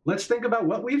 let's think about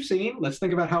what we've seen. Let's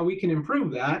think about how we can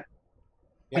improve that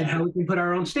and how we can put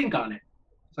our own stink on it.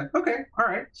 It's like, okay, all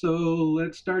right, so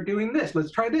let's start doing this.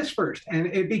 Let's try this first. And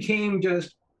it became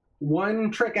just one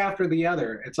trick after the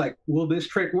other. It's like, will this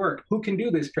trick work? Who can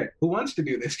do this trick? Who wants to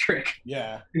do this trick?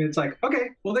 Yeah. And it's like,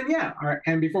 okay, well then, yeah. All right.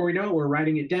 And before we know it, we're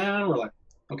writing it down. We're like,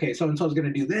 okay, so-and-so's going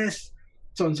to do this.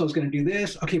 So-and-so's going to do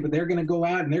this. Okay, but they're going to go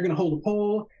out and they're going to hold a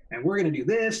poll and we're going to do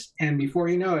this. And before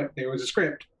you know it, there was a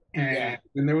script and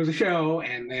then there was a show.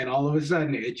 And then all of a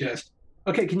sudden it just,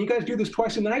 okay, can you guys do this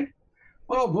twice a night?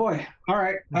 Oh boy! All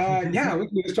right, yeah, we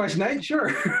can do this twice a night,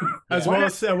 sure. As well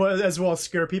as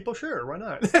scare people, sure. Why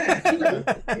not?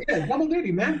 Yeah, double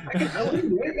duty, man. I can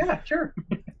do it. Yeah, sure.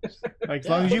 Like as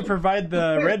long as you provide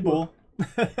the Red Bull.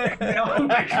 Oh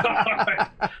my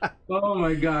god! Oh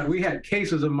my god! We had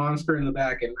cases of Monster in the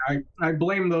back, and I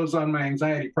blame those on my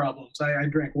anxiety problems. I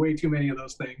drank way too many of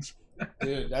those things.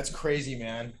 Dude, that's crazy,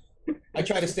 man. I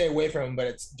try to stay away from them, but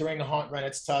it's during the haunt run.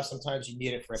 It's tough. Sometimes you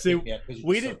need it for a pick-me-up because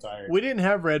you're just so tired. We didn't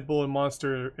have Red Bull and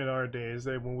Monster in our days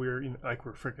when we were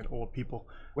we're freaking old people.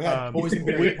 We had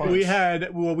boysenberry punch. We had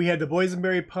the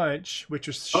boysenberry punch, which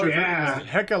was sugar. Was a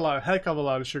heck of a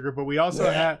lot of sugar. But we also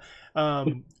had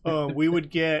we would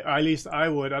get, at least I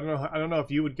would. I don't know if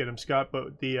you would get them, Scott,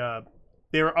 but they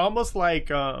were almost like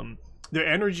their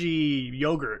energy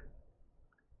yogurt.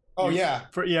 Oh yeah,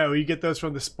 you get those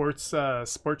from the sports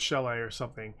chalet or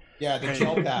something. Yeah, the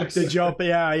gel packs. The gel,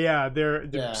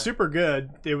 they're super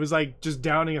good. It was like just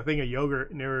downing a thing of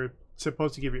yogurt, and they were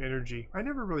supposed to give you energy. I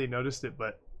never really noticed it,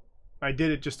 but I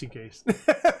did it just in case.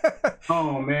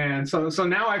 Oh man, so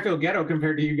now I feel ghetto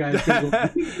compared to you guys.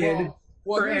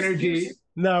 For energy.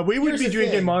 No, we would be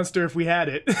drinking Monster if we had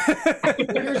it.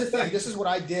 Here's the thing. This is what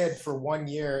I did for 1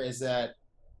 year. Is that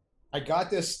I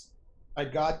got this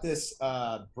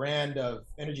brand of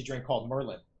energy drink called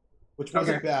Merlin, which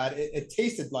wasn't bad. It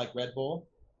tasted like Red Bull.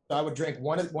 So I would drink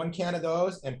one can of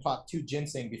those and pop 2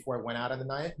 ginseng before I went out of the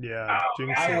night. Yeah.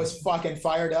 I was fucking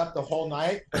fired up the whole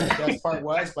night. But the best part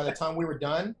was, by the time we were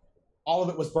done, all of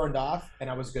it was burned off and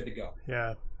I was good to go.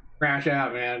 Yeah. Crash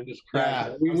out, man. Just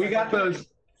crash. Yeah, we got those.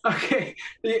 Okay.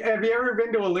 Have you ever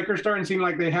been to a liquor store and seen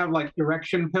like they have like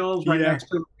erection pills right next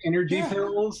to energy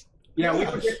pills? Yeah, we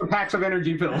would get some packs of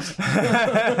energy pills.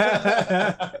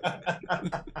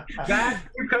 That,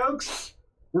 2 Cokes,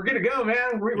 we're gonna go,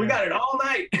 man. We got it all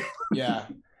night. Yeah.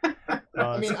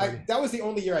 I mean, that was the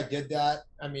only year I did that.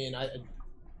 I mean, I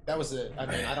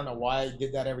don't know why I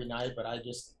did that every night, but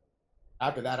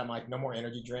after that, I'm like, no more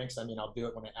energy drinks. I mean, I'll do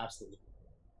it when I absolutely.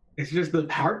 It's just the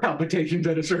heart palpitations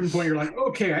at a certain point. You're like,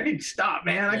 okay, I need to stop,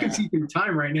 man. I can see through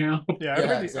time right now. Yeah,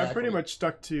 I pretty much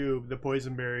stuck to the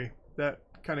boysenberry. That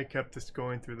kind of kept us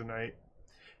going through the night.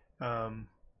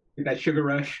 That sugar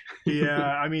rush. Yeah,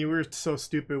 I mean, we were so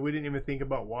stupid. We didn't even think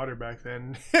about water back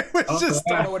then. It was just.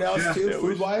 You know what else too?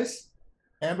 Food-wise,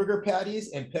 hamburger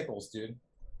patties and pickles, dude.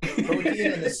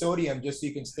 Protein and the sodium, just so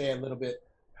you can stay a little bit.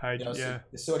 The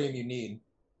sodium you need.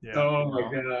 Yeah. Oh my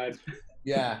god.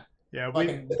 Yeah. Yeah,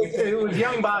 it was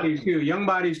young bodies too. Young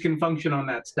bodies can function on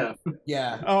that stuff.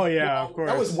 Yeah. Oh yeah, of course.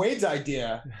 That was Wade's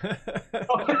idea.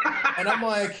 And I'm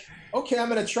like, okay, I'm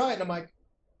gonna try it. And I'm like,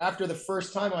 after the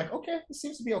first time, I'm like, okay, this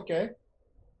seems to be okay.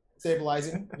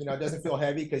 Stabilizing, it doesn't feel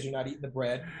heavy because you're not eating the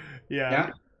bread.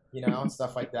 Yeah.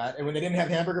 Stuff like that. And when they didn't have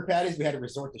hamburger patties, we had to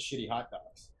resort to shitty hot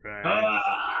dogs. Right.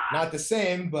 Not the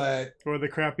same, but or the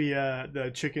crappy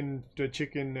the chicken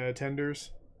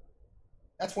tenders.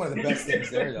 That's one of the best things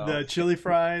there, though. The chili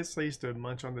fries. I used to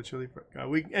munch on the chili fries.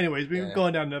 Anyways, we're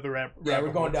going down another rabbit. Yeah,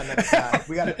 we're going down that path.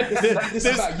 We got this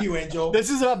is about you, Angel. This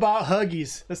is about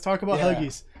Huggies. Let's talk about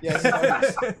Huggies. Yeah,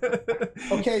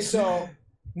 Huggies. Okay, so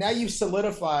now you've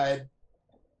solidified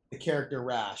the character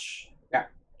Rash. Yeah.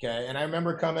 Okay, and I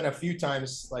remember coming a few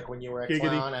times, like when you were at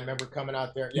Clown. I remember coming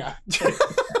out there. Yeah.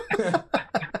 Yeah,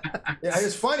 it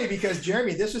was funny because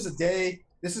Jeremy, this is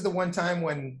the one time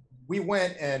when we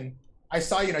went and I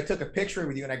saw you and I took a picture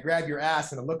with you and I grabbed your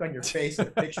ass and the look on your face in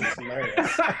the picture was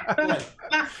hilarious.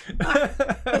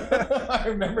 I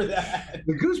remember that.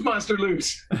 The goose monster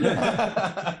loose.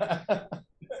 That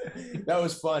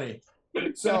was funny.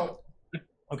 So,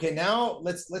 okay, now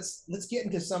let's get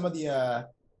into some of the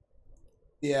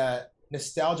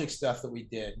nostalgic stuff that we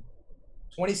did.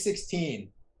 2016.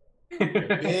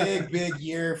 big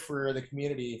year for the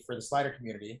community, for the slider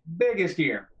community. Biggest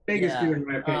year in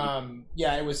my opinion.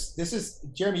 Yeah, it was. This is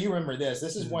Jeremy. You remember this?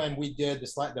 This is when we did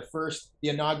the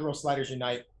inaugural Sliders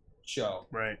Unite show.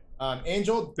 Right.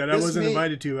 Angel. That I wasn't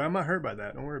invited to. I'm not hurt by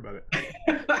that. Don't worry about it.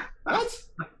 What?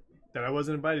 That I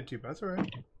wasn't invited to. But that's all right.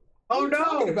 Oh no!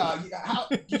 Talking about? How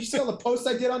did you see all the posts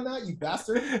I did on that? You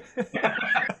bastard!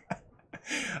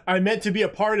 I meant to be a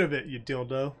part of it. You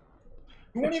dildo.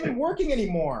 You weren't even working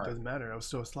anymore. Doesn't matter. I was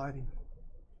still sliding.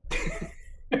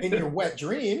 In your wet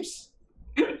dreams.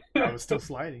 I was still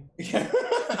sliding. Those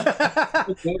are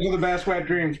the best wet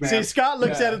dreams, man. See, Scott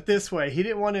looks at it this way. He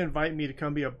didn't want to invite me to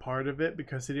come be a part of it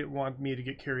because he didn't want me to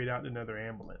get carried out in another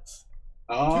ambulance.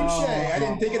 Oh. Touche. I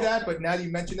didn't think of that, but now you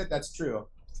mentioned it, that's true.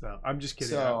 So I'm just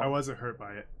kidding. I wasn't hurt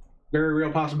by it. Very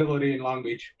real possibility in Long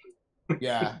Beach.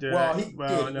 Yeah.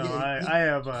 I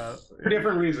have for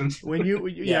different reasons. When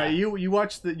you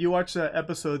watch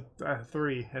episode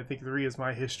 3. I think 3 is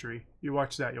my history. You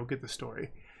watch that, you'll get the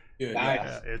story. Dude,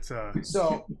 it's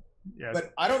so. Yeah.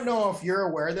 But I don't know if you're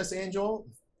aware of this, Angel.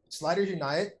 Sliders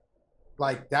Unite,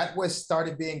 like that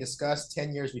started being discussed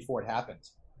 10 years before it happened.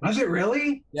 Was it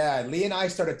really? Yeah, Lee and I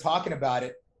started talking about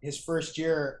it his first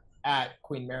year at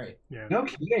Queen Mary. Yeah. No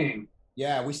kidding.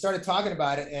 Yeah, we started talking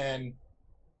about it, and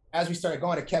as we started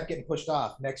going, it kept getting pushed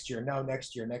off. Next year.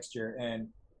 And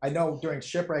I know during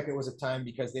Shipwreck, it was a time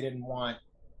because they didn't want,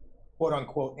 quote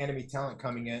unquote, enemy talent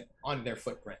coming in on their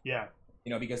footprint. Yeah.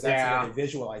 You know, because that's how they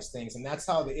visualize things. And that's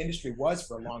how the industry was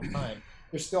for a long time.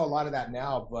 There's still a lot of that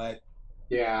now, but.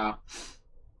 Yeah.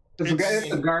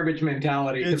 It's a garbage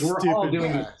mentality because we're all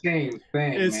doing the same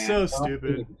thing. It's so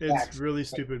stupid. It's really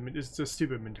stupid. It's a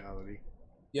stupid mentality.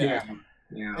 Yeah.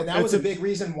 And that was a big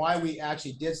reason why we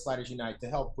actually did Sliders Unite, to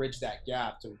help bridge that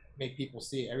gap, to make people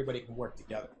see everybody can work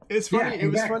together. It's funny. It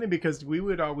was funny because we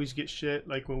would always get shit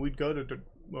like when we'd go to,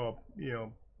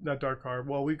 not Dark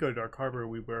Harbor. Well, we'd go to Dark Harbor.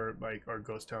 We wear like our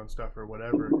Ghost Town stuff or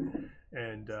whatever,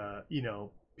 and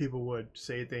people would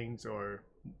say things or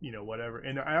whatever.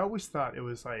 And I always thought it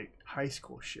was like high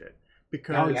school shit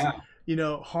because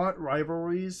haunt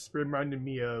rivalries reminded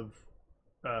me of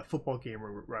football game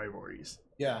rivalries.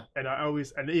 Yeah. And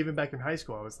and even back in high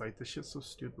school, I was like, this shit's so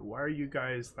stupid. Why are you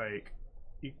guys like,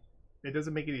 it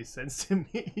doesn't make any sense to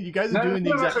me. You guys are doing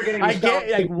the exact. I get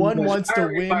like one wants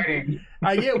to win.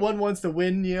 I get one wants to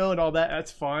win, and all that.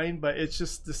 That's fine, but it's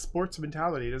just the sports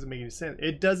mentality. It doesn't make any sense.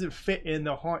 It doesn't fit in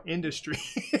the haunt industry.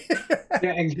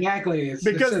 Yeah, exactly.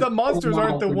 Because the monsters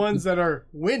aren't the ones that are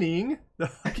winning the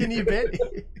fucking event.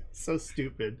 So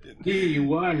stupid. Yeah, you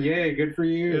won. Yay, good for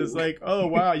you. It's like, oh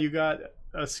wow, you got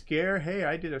a scare. Hey,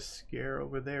 I did a scare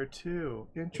over there too.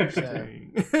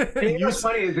 Interesting. What's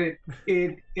funny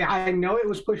is I know it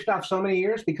was pushed off so many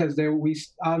years because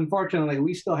unfortunately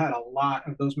we still had a lot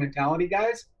of those mentality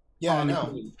guys. Yeah, I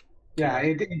know. Yeah,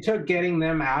 it took getting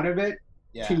them out of it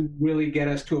to really get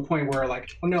us to a point where like,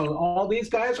 oh, no, all these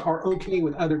guys are okay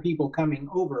with other people coming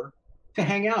over to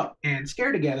hang out and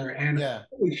scare together. And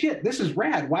holy shit, this is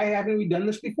rad. Why haven't we done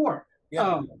this before?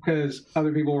 Yeah. Because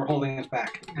other people were holding us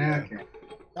back. Yeah. Okay.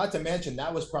 Not to mention,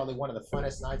 that was probably one of the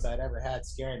funnest nights I'd ever had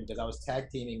scaring, because I was tag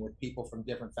teaming with people from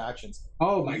different factions.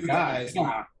 Oh my God.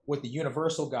 With the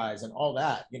Universal guys and all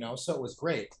that, so it was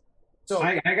great. So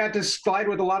I got to slide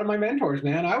with a lot of my mentors,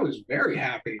 man. I was very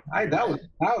happy.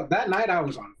 That night I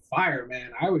was on fire,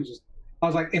 man. I was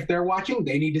like, if they're watching,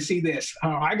 they need to see this.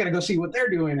 Oh, I got to go see what they're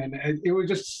doing. And it was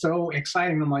just so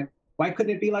exciting. I'm like, why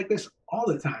couldn't it be like this all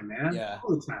the time, man? Yeah.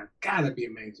 All the time. God, that'd be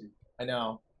amazing. I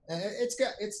know.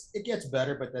 It gets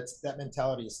better, but that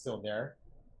mentality is still there.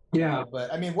 Yeah.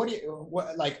 But I mean,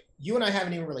 like you and I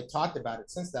haven't even really talked about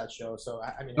it since that show. So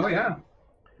I mean,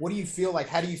 what do you feel like?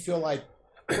 How do you feel like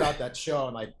about that show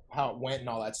and like how it went and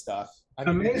all that stuff. I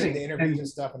mean, Amazing. the interviews and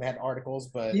stuff, and they had articles,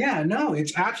 but yeah, no,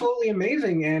 it's absolutely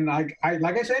amazing. And like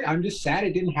I said, I'm just sad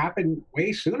it didn't happen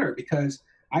way sooner, because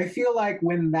I feel like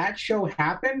when that show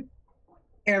happened,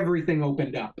 everything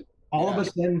opened up. All of a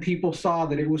sudden, people saw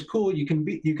that it was cool. You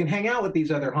can hang out with these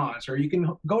other haunts, or you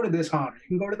can go to this haunt, or you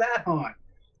can go to that haunt.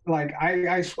 Like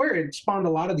I swear, it spawned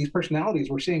a lot of these personalities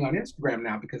we're seeing on Instagram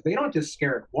now, because they don't just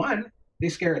scare at one. They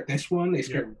scare at this one. They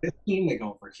scare at this team. They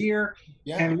go over here.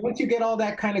 Yeah. And once you get all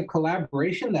that kind of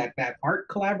collaboration, that art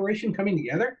collaboration coming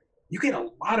together, you get a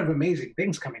lot of amazing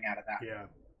things coming out of that.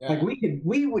 Yeah. Like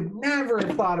we would never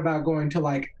have thought about going to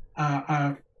like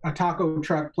a taco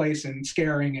truck place and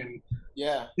scaring and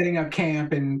setting up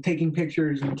camp and taking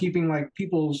pictures and keeping like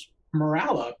people's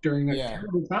morale up during a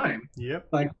terrible time. Yep.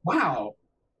 Like, wow.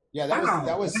 Yeah,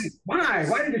 that was why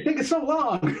did it take us so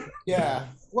long? Yeah.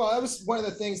 Well, that was one of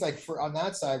the things, like, for on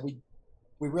that side,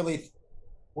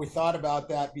 we thought about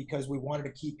that because we wanted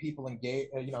to keep people engaged,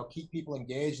 keep people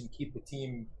engaged and keep the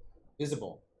team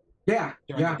visible. Yeah.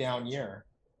 During the down year.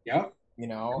 Yep.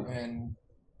 And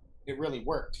it really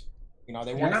worked.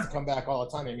 They want us to come back all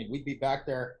the time. I mean, we'd be back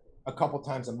there a couple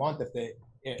times a month if it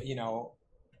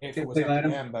was up to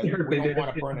them, but we don't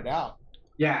want to burn it out.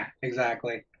 Yeah,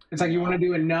 exactly. It's like you want to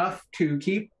do enough to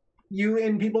keep you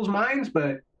in people's minds,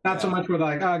 but not so much with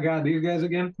like, oh God, these guys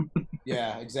again.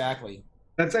 Yeah, exactly.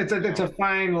 It's a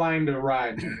fine line to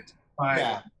ride.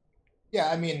 Yeah.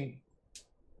 I mean,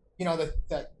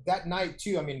 that night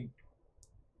too. I mean,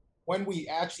 when we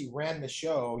actually ran the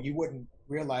show, you wouldn't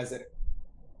realize that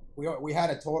we had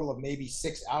a total of maybe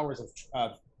 6 hours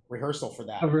of rehearsal for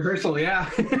that. Of rehearsal, yeah.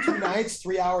 2 nights,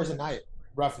 3 hours a night,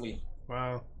 roughly.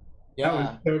 Wow.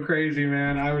 Yeah. That was so crazy,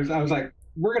 man. I was like,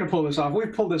 we're gonna pull this off.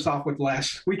 We've pulled this off with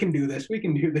less. We can do this. We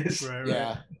can do this. Right.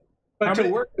 Yeah. But to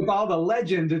work with all the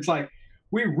legends, it's like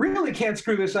we really can't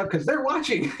screw this up because they're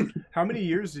watching. How many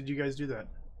years did you guys do that?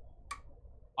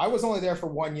 I was only there for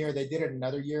 1 year. They did it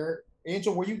another year.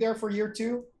 Angel, were you there for year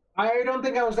 2? I don't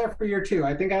think I was there for year 2.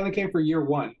 I think I only came for year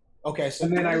 1. Okay, so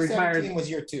and then I retired. Was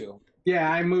year 2.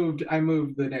 Yeah, I moved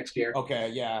the next year. Okay,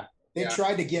 yeah. They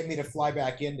tried to get me to fly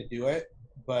back in to do it,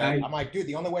 but I'm like, dude,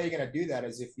 the only way you're gonna do that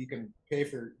is if you can pay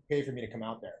for me to come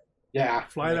out there. Yeah,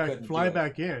 fly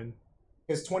back in.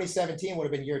 Because 2017 would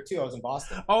have been year 2. I was in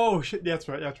Boston. Oh shit, that's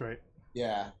right.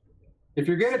 Yeah. If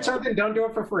you're good at something, don't do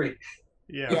it for free.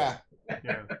 Yeah.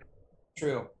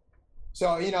 True.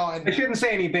 So and I shouldn't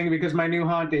say anything because my new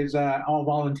haunt is all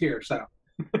volunteer. So.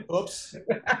 Oops.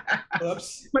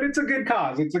 But it's a good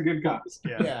cause.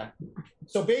 Yeah.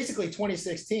 So basically,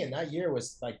 2016, that year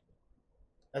was like,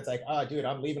 that's like, dude,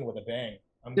 I'm leaving with a bang.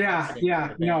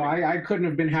 No, I couldn't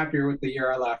have been happier with the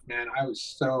year I left, man.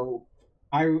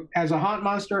 As a haunt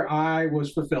monster, I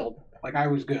was fulfilled. Like, I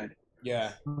was good.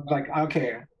 Yeah. Like,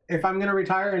 okay, if I'm gonna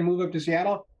retire and move up to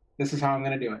Seattle, this is how I'm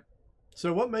gonna do it.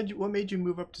 So what made you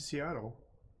move up to Seattle?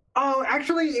 Oh,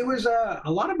 actually, it was a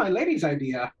lot of my lady's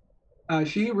idea.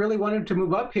 She really wanted to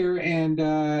move up here,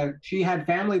 and she had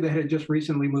family that had just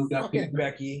recently moved up here.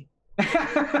 Becky.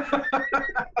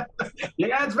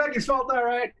 Yeah, it's Becky's fault, all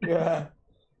right. Yeah.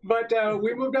 But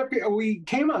we moved up here. We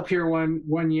came up here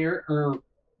one year, or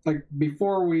like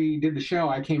before we did the show,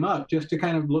 I came up just to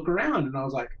kind of look around, and I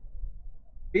was like,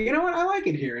 you know what? I like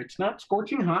it here. It's not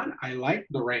scorching hot. I like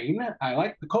the rain. I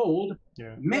like the cold.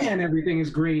 Yeah. Man, everything is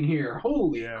green here.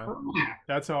 Holy crap.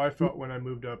 That's how I felt when I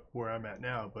moved up where I'm at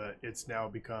now, but it's now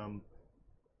become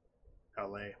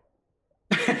LA.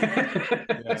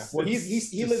 Yeah. Well,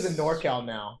 he lives in NorCal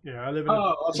now. Yeah, I live in.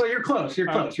 Oh, so you're close. You're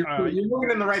close. You're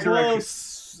moving in the right direction.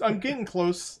 I'm getting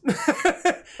close.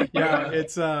 Yeah,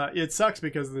 it sucks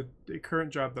because the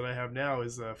current job that I have now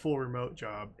is a full remote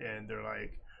job, and they're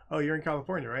like, "Oh, you're in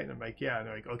California, right?" And I'm like, "Yeah." And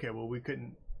they're like, "Okay, well, we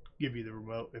couldn't give you the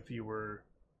remote if you were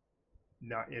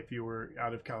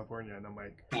out of California." And I'm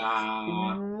like,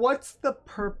 "What's the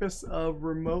purpose of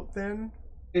remote then?"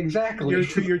 Exactly.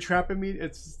 You're trapping me.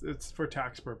 It's for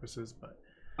tax purposes, but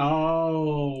it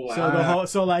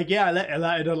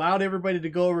allowed everybody to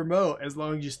go remote as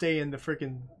long as you stay in the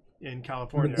freaking in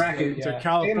California. So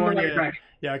California,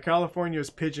 California is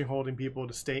pigeonholing people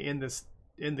to stay in the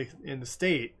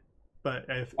state, but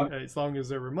as long as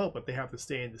they're remote, but they have to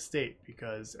stay in the state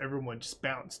because everyone just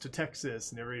bounced to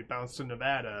Texas and everybody bounced to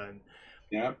Nevada and.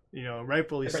 Yeah,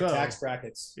 rightfully different so. Tax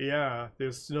brackets. Yeah,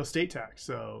 there's no state tax,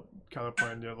 so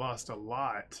California lost a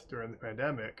lot during the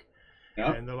pandemic.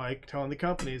 Yep. And they're like telling the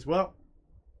companies, well,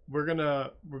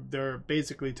 they're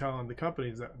basically telling the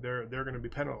companies that they're going to be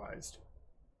penalized,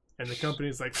 and the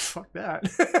company's like, fuck that.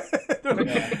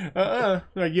 Like,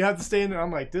 like you have to stay in there.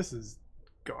 I'm like, this is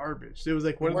garbage. It was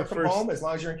like one You of work the from first. home as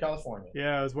long as you're in California.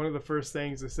 Yeah, it was one of the first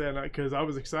things I said because I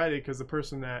was excited because the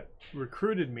person that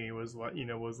recruited me was like,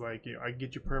 I can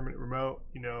get you permanent remote,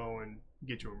 and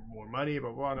get you more money,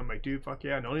 blah, blah. And I'm like, dude, fuck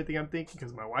yeah. And the only thing I'm thinking,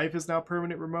 because my wife is now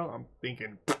permanent remote, I'm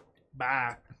thinking,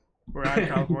 bye. We're out of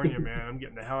California, man. I'm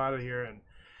getting the hell out of here. And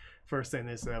first thing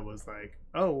they said was like,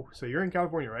 oh, so you're in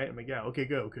California, right? I'm like, yeah, okay,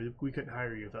 go. Because we couldn't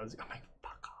hire you. I'm like,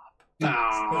 fuck off.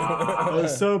 I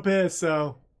was so pissed.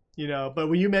 So, but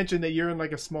when you mentioned that you're in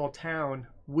like a small town,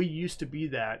 we used to be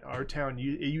that. Our town,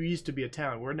 you used to be a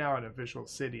town. We're now an official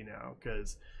city now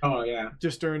because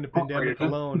just during the pandemic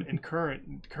alone, and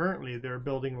currently they're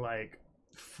building like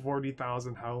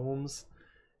 40,000 homes.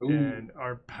 Ooh. And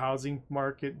our housing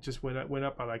market just went up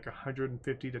by like $150,000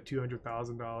 to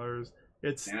 $200,000.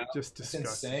 It's just disgusting.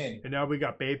 That's insane. And now we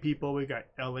got Bay people, we got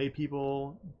LA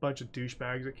people, a bunch of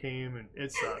douchebags that came, and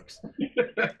it sucks.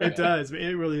 It does.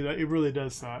 It really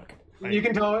does suck. You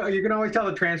can always tell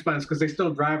the transplants because they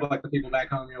still drive like the people back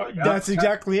home. You're like, that's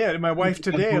exactly it. My wife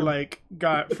today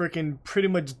got freaking pretty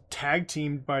much tag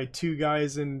teamed by two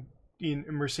guys in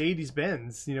Mercedes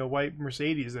Benz, white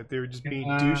Mercedes, that they were just being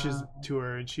douches to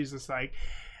her, and she's just like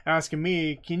asking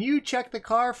me, "Can you check the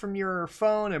car from your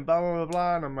phone?" and blah blah blah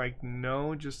blah. And I'm like,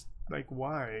 "No, just like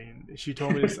why?" And she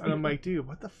told me this, and I'm like, "Dude,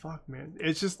 what the fuck, man?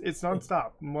 It's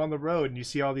nonstop. I'm on the road, and you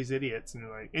see all these idiots." And they're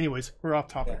like, "Anyways, we're off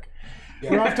topic. Yeah.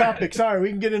 We're off topic. Sorry, we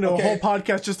can get into a whole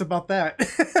podcast just about that."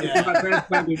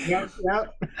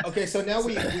 Okay, so now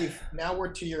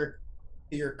we're to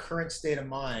your current state of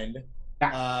mind.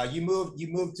 You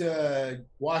moved to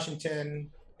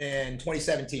Washington in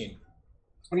 2017.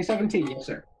 2017, yes,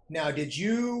 sir. Now,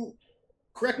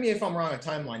 correct me if I'm wrong on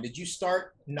timeline, did you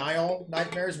start Nile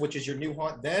Nightmares, which is your new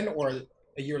haunt then, or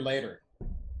a year later?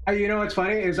 What's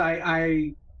funny is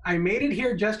I made it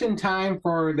here just in time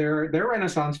for their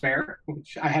Renaissance fair,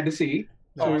 which I had to see.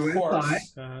 So of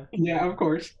course. Yeah, of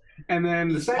course. And then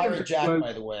the second Pirate Jack,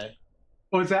 by the way.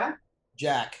 What's that?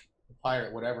 Jack, the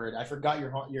pirate, whatever. I forgot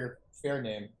your fair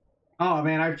name. Oh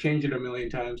man, I've changed it a million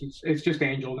times. It's just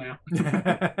Angel now.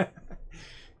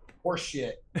 Or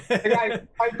shit. I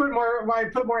put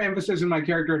more emphasis in my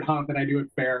character at haunt than I do at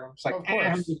fair. I'm just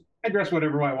like, I dress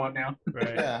whatever I want now.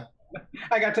 Right. Yeah.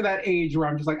 I got to that age where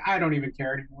I'm just like, I don't even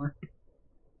care anymore.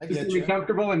 I just get be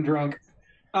comfortable and drunk.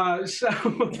 So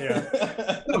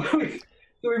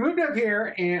we moved up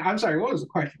here, and I'm sorry, what was the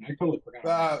question? I totally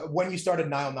forgot. When you started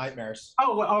Nile Nightmares.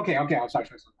 Oh, well, okay. I'll start.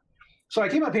 So I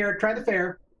came up here, tried the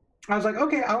fair. I was like,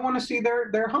 okay, I want to see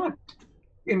their haunt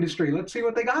industry. Let's see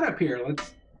what they got up here.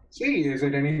 Let's see. Is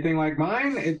it anything like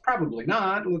mine? It's probably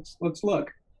not. Let's look.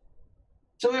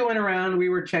 So we went around. We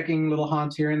were checking little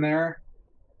haunts here and there.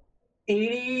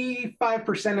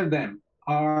 85% of them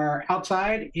are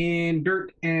outside in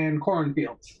dirt and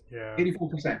cornfields. Yeah.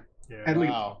 84%. Yeah. At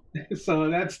Wow. least. So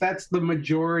that's the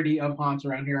majority of haunts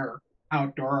around here are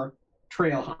outdoor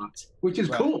trail haunts, which is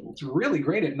cool. It's really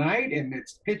great at night, and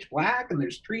it's pitch black, and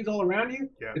there's trees all around you.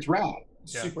 Yeah. It's rad.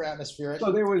 Super atmospheric.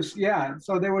 So there was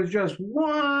just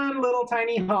one little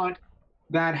tiny haunt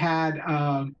that had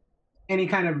any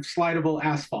kind of slidable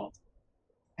asphalt.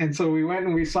 And so we went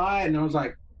and we saw it, and I was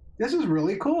like, this is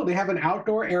really cool. They have an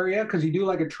outdoor area because you do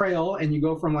like a trail and you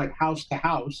go from like house to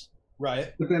house.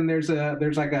 Right. But then there's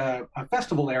like a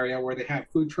festival area where they have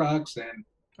food trucks, and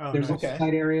there's a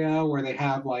side area where they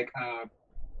have like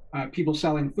people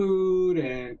selling food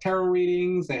and tarot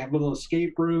readings. They have little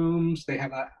escape rooms. They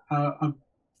have a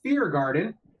fear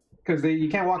garden because you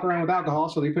can't walk around with alcohol,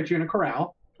 so they put you in a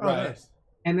corral. Right. Nice.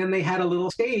 And then they had a little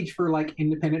stage for like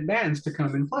independent bands to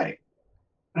come and play.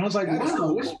 And I was like,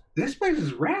 wow, this place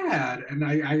is rad. And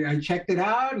I checked it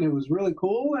out, and it was really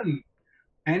cool. And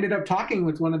I ended up talking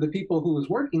with one of the people who was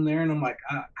working there, and I'm like,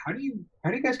 how do you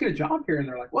guys get a job here? And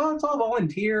they're like, well, it's all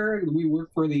volunteer. We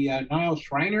work for the Nile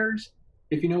Shriners.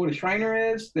 If you know what a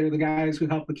Shriner is, they're the guys who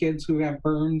help the kids who have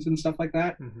burns and stuff like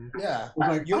that. Mm-hmm. Yeah.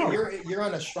 Like, You're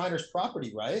on a Shriner's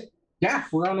property, right? Yeah,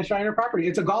 we're on the Shriner property.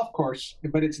 It's a golf course,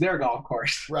 but it's their golf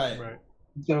course. Right.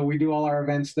 So we do all our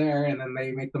events there, and then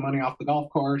they make the money off the golf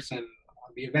course and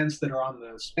the events that are on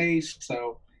the space.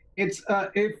 So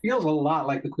it feels a lot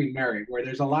like the Queen Mary, where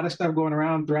there's a lot of stuff going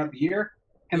around throughout the year,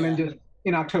 and then just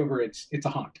in October it's a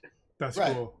haunt. That's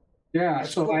cool. Yeah,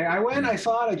 That's so cool. I went, I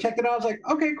saw it, I checked it out. I was like,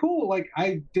 okay, cool. Like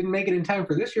I didn't make it in time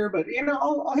for this year, but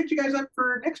I'll hit you guys up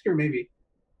for next year maybe.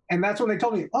 And that's when they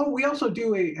told me, oh, we also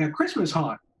do a Christmas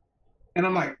haunt. And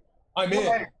I'm like, I'm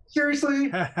in.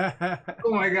 Seriously? Oh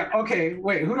my God. Okay,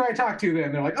 wait, who do I talk to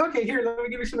then? They're like, okay, here, let me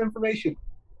give you some information.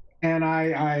 And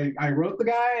I wrote the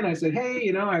guy and I said,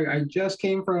 hey, I just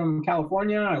came from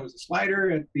California. I was a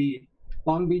slider at the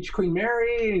Long Beach Queen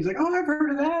Mary. And he's like, oh, I've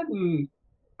heard of that. And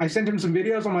I sent him some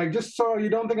videos. I'm like, just so you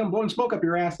don't think I'm blowing smoke up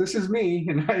your ass, this is me.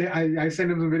 And I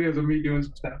sent him some videos of me doing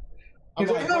some stuff. I'm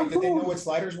like, oh, did they know what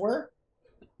sliders were?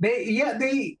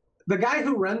 The guy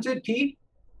who runs it, Pete,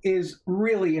 is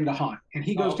really into haunt, and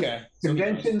he goes to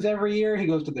conventions every year. He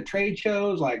goes to the trade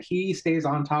shows. Like, he stays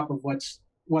on top of what's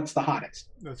the hottest.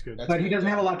 That's good. But he doesn't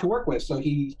have a lot to work with, so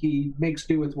he makes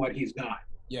do with what he's got.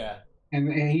 Yeah.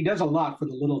 And he does a lot for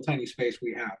the little tiny space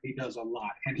we have. He does a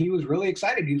lot, and he was really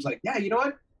excited. He was like, "Yeah, you know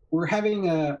what? We're having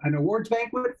an awards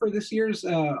banquet for this year's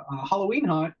Halloween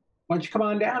haunt. Why don't you come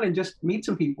on down and just meet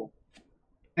some people?"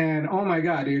 And oh my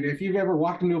God, dude, if you've ever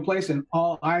walked into a place and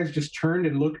all eyes just turned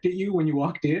and looked at you when you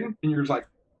walked in, and you're just like,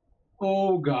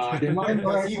 "Oh God, am I in the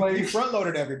right place?" You front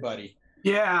loaded everybody.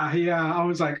 Yeah. I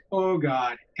was like, "Oh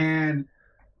God," and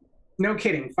no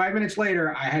kidding. 5 minutes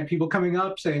later, I had people coming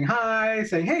up saying hi,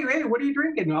 saying, "Hey, what are you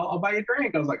drinking? I'll buy you a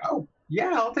drink." I was like, "Oh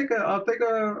yeah, I'll take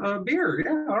a beer.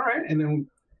 Yeah, all right." And then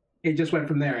it just went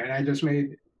from there. And I just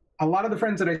made a lot of the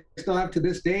friends that I still have to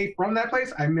this day from that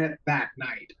place. I met that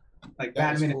night, like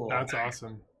that minute. Cool. That's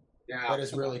awesome. Yeah, that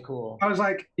is really cool. I was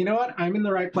like, you know what? I'm in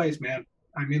the right place, man.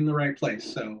 I'm in the right place.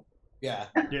 So yeah.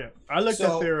 I looked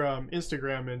at their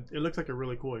Instagram, and it looks like a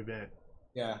really cool event.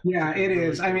 Yeah, it really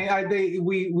is. Cool. I mean,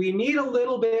 we need a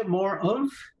little bit more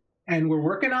oomph, and we're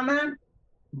working on that.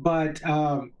 But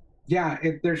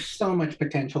there's so much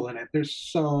potential in it. There's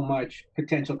so much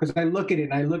potential, because I look at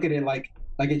it like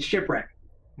it's shipwreck.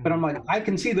 But I'm like, I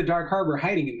can see the Dark Harbor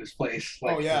hiding in this place.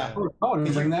 Like, I want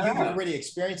to bring that You've up. already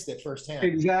experienced it firsthand.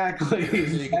 Exactly. So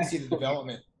you can see the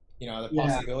development, the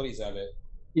possibilities of it.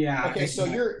 Yeah. Okay, so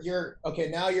you're okay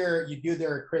now. You do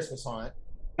their Christmas haunt,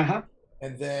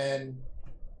 and then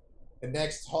the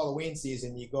next Halloween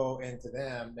season you go into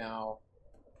them. Now,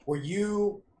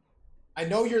 I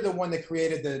know you're the one that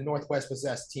created the Northwest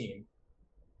Possessed team.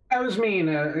 That was me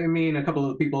and a couple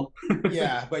of people.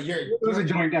 Yeah, but it was a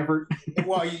joint effort.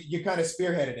 Well, you kind of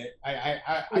spearheaded it.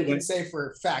 I can say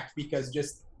for a fact, because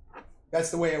just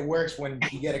that's the way it works when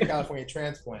you get a California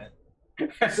transplant.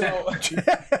 So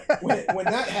when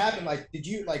that happened, like, did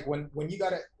you when you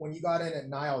got in at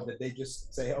Nile, did they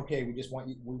just say, okay, we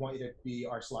want you to be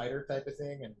our slider type of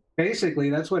thing? And basically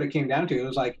that's what it came down to. It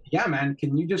was like, yeah, man,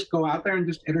 can you just go out there and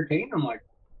just entertain? I'm like,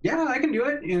 yeah, I can do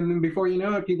it. And then before you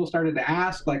know it, people started to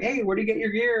ask, like, hey, where do you get your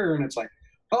gear? And it's like,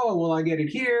 oh, well, I get it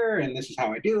here, and this is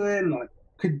how I do it. And like,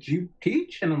 could you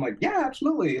teach? And I'm like, yeah,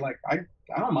 absolutely. Like, I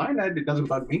don't mind. It doesn't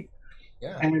bug me.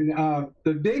 Yeah. And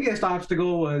the biggest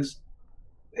obstacle was,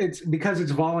 it's because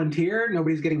it's volunteer,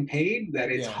 nobody's getting paid,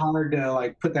 that it's hard to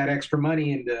like put that extra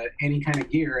money into any kind of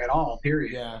gear at all,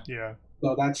 period. Yeah.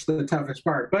 So that's the toughest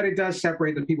part. But it does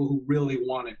separate the people who really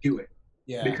want to do it.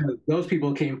 Yeah. Because those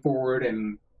people came forward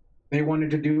and they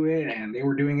wanted to do it, and they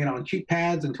were doing it on cheap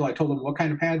pads until I told them what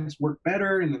kind of pads work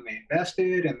better, and then they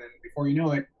invested, and then before you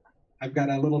know it, I've got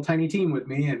a little tiny team with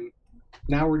me, and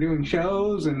now we're doing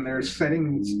shows, and they're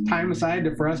setting time aside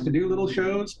for us to do little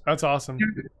shows. That's awesome.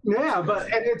 Yeah,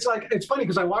 and it's funny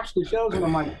because I watch the shows and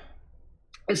I'm like,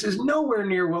 this is nowhere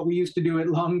near what we used to do at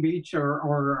Long Beach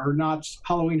or Knott's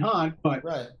Halloween Haunt, but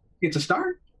it's a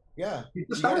start. Yeah,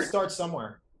 it's a start. You gotta start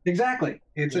somewhere. Exactly.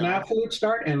 It's an absolute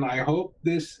start, and I hope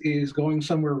this is going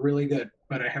somewhere really good.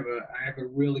 But I have a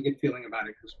really good feeling about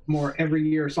it, because every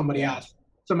year somebody else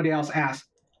asks,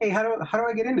 hey, how do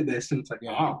I get into this? And it's like,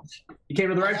 oh, you came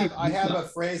to the right people. I have a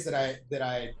phrase that I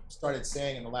started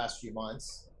saying in the last few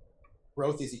months.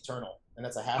 Growth is eternal, and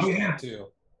that's a hashtag too.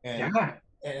 And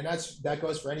that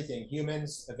goes for anything,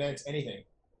 humans, events, anything.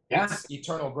 Yeah. It's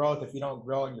eternal growth. If you don't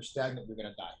grow and you're stagnant, you're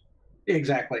gonna die.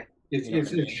 Exactly.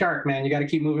 It's sharp, man. You got to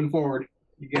keep moving forward.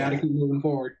 We're in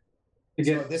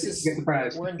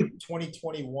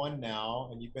 2021 now,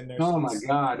 and you've been there. Oh my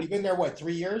God! You've been there what,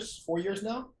 3 years, 4 years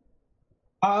now?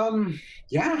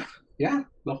 Yeah,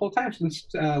 the whole time since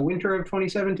winter of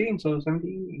 2017. So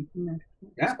 17, 18, 19,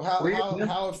 yeah. So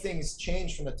how have things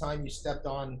changed from the time you stepped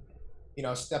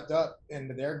up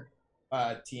into their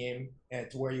team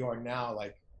and to where you are now?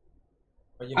 Like,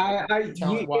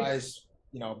 talent wise.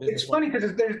 It's funny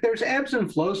because there's ebbs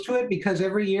and flows to it, because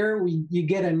every year you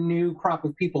get a new crop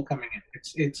of people coming in.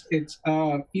 It's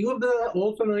a few of the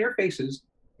old familiar faces,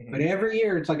 but every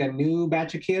year it's like a new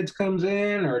batch of kids comes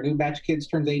in, or a new batch of kids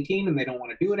turns 18 and they don't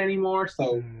want to do it anymore.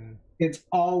 So it's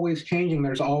always changing.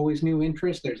 There's always new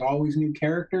interests. There's always new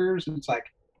characters. It's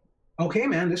like, okay,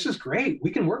 man, this is great.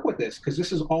 We can work with this, because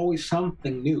this is always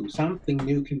something new. Something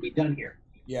new can be done here.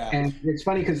 Yeah. And it's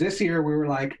funny because this year we were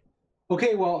like,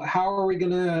 okay, well, how are we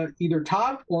going to either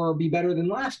top or be better than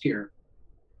last year?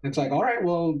 It's like, all right,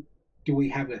 well, do we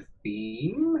have a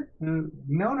theme?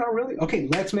 No, not really. Okay,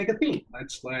 let's make a theme.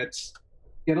 Let's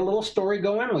get a little story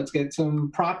going. Let's get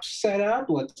some props set up.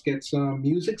 Let's get some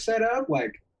music set up.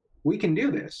 Like, we can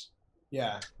do this.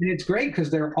 Yeah. And it's great because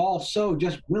they're all so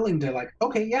just willing to like,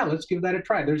 okay, yeah, let's give that a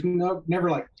try. There's never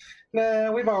like,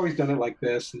 nah, we've always done it like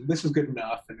this, and this is good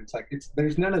enough. And it's like,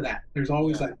 there's none of that. There's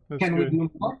always like, can we do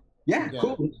more? Yeah,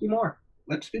 cool. Let's do more.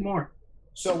 Let's do more.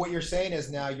 So what you're saying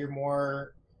is now you're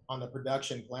more on the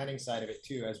production planning side of it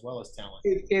too, as well as talent.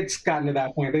 It's gotten to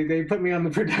that point. They put me on the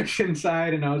production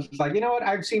side, and I was just like, you know what?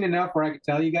 I've seen enough where I can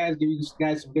tell you guys, give you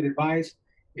guys some good advice.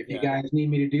 If you guys need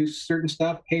me to do certain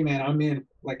stuff, hey man, I'm in.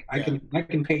 Like I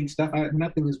can paint stuff.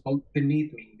 Nothing is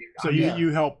beneath me, dude. So you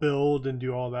help build and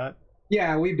do all that?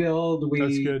 Yeah, we build.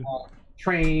 We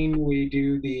train. We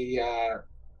do the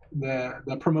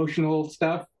promotional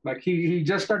stuff. Like he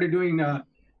just started doing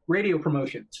radio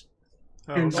promotions.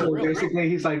 And so basically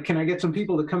he's like, can I get some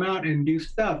people to come out and do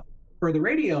stuff for the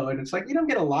radio? And it's like, you don't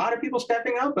get a lot of people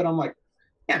stepping up, but I'm like,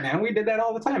 yeah, man, we did that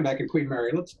all the time back in Queen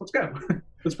Mary. Let's go.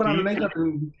 Let's put on the makeup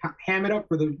and ham it up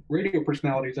for the radio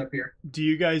personalities up here. Do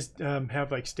you guys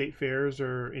have like state fairs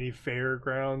or any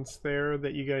fairgrounds there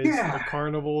that you guys, the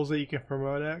carnivals that you can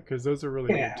promote at? Because those are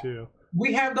really good too.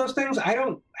 We have those things. I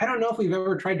don't know if we've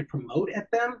ever tried to promote at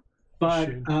them. But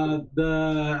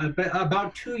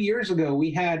about 2 years ago, we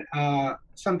had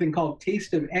something called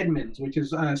Taste of Edmonds, which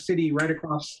is a city right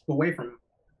across the way from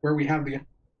where we have the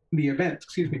event.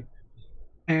 Excuse me.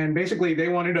 And basically, they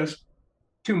wanted us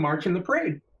to march in the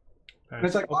parade. And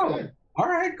it's like, oh, all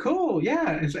right, cool,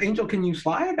 yeah. It's Angel, can you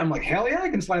slide? I'm like, hell yeah, I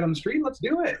can slide on the street. Let's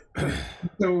do it.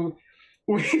 So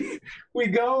we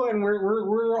go and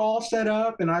we're all set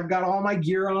up, and I've got all my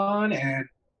gear on, and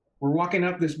we're walking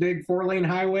up this big 4-lane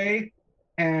highway,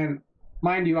 and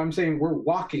mind you, I'm saying we're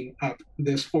walking up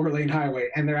this 4-lane highway,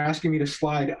 and they're asking me to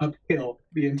slide uphill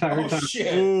the entire time.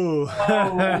 Shit. Ooh.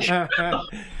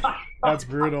 That's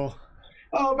brutal.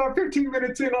 Oh, about 15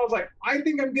 minutes in, I was like, I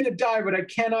think I'm going to die, but I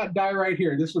cannot die right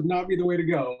here. This would not be the way to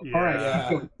go. Yeah. All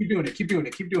right, keep doing it, keep doing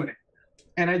it, keep doing it.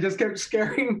 And I just kept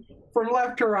scaring from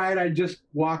left to right. I just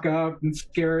walk up and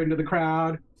scare into the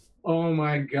crowd. Oh,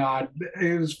 my God.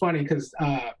 It was funny because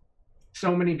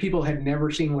so many people had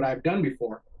never seen what I've done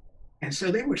before. And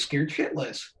so they were scared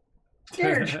shitless.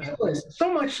 Scared shitless.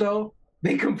 So much so,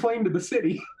 they complained to the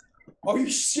city. Oh, you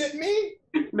shitting me?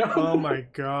 No. Oh, my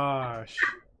gosh.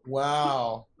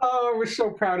 Wow. Oh, I was so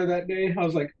proud of that day. I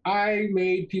was like, I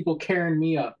made people carrying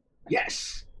me up.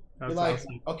 Yes. That's You're like,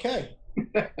 awesome. Okay.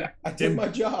 I did my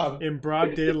job. In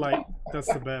broad daylight,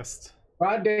 that's the best.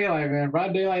 Broad daylight, man.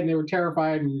 Broad daylight, and they were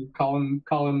terrified and calling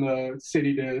the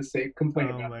city to complain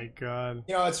about it. Oh, my God.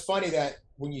 You know, it's funny that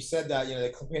when you said that, they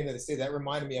complained to the city. That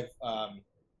reminded me of,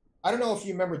 I don't know if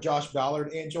you remember Josh Ballard,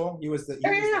 Angel. He was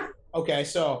the... Okay,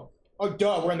 so... Oh,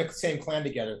 duh, we're in the same clan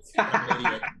together. I'm an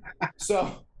idiot.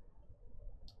 So...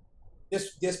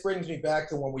 This brings me back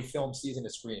to when we filmed Season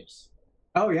of Screams.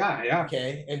 Oh, yeah.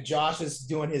 Okay, and Josh is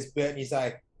doing his bit, and he's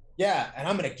like, yeah, and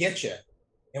I'm going to get you.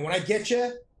 And when I get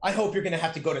you, I hope you're going to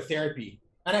have to go to therapy.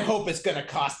 And I hope it's going to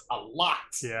cost a lot.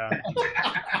 Yeah.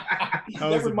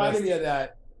 That reminded me of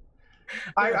that.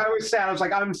 I was sad. I was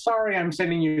like, I'm sorry I'm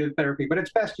sending you to therapy, but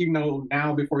it's best you know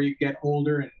now before you get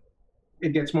older and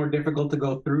it gets more difficult to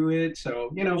go through it. So,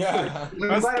 I'm glad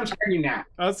I'm sending you now.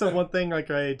 That's the one thing,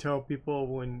 like I tell people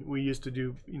when we used to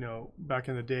do, back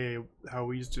in the day, how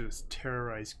we used to just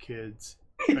terrorize kids.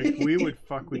 Like we would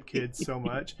fuck with kids so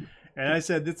much. And I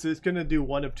said, it's going to do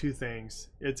one of two things.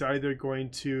 It's either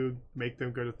going to make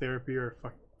them go to therapy or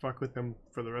fuck with them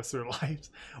for the rest of their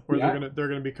lives, or they're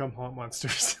gonna become haunt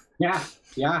monsters. Yeah.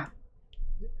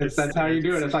 That's how you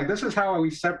do it. It's like, this is how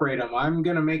we separate them. I'm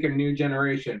going to make a new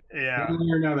generation. Yeah. One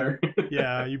way or another.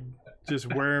 Yeah, you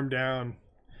just wear them down.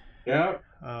 Yep.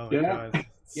 Oh, my God.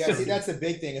 Yeah, see, that's the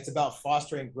big thing. It's about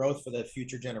fostering growth for the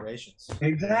future generations.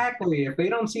 Exactly. If they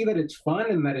don't see that it's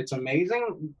fun and that it's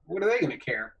amazing, what are they going to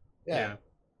care? Yeah.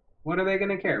 What are they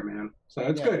going to care, man? So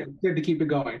it's good. It's good to keep it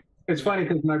going. It's funny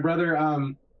because my brother,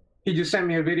 he just sent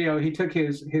me a video. He took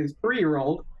his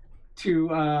 3-year-old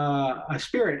to a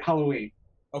spirit Halloween.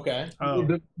 Okay. Oh.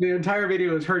 The entire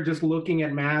video is her just looking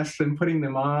at masks and putting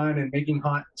them on and making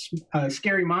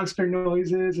scary monster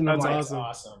noises. And That's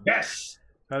awesome. Yes.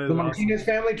 That is the Martinez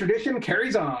family tradition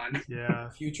carries on. Yeah.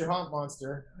 Future haunt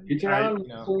monster.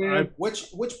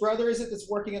 Which brother is it that's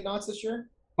working at Knott's this year?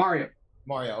 Mario.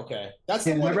 Okay. That's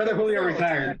the one. My brother Julio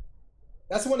retired.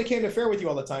 That's the one that came to fair with you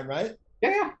all the time, right?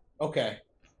 Yeah. Okay.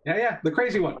 Yeah. The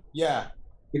crazy one. Yeah.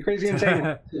 The crazy insane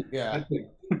one. Yeah.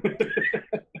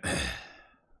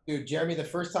 Dude, Jeremy, the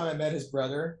first time I met his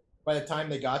brother, by the time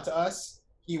they got to us,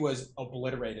 he was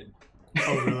obliterated.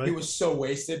 Oh, really? He was so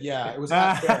wasted. Yeah, it was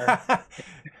not fair.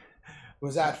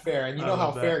 Was that fair? And you know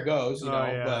how fair goes, you know.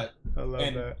 Yeah. But I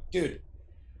love that. Dude,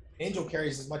 Angel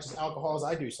carries as much as alcohol as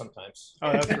I do sometimes.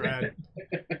 Oh, that's rad.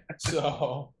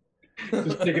 So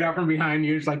just take it out from behind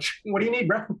you. It's like, what do you need,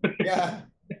 bro? Yeah.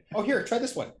 Oh, here, try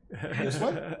this one. This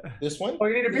one. This one. Oh,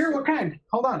 you need a beer? What kind?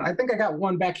 Hold on, I think I got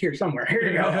one back here somewhere. Here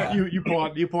you go.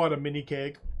 You pull out a mini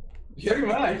keg. Pretty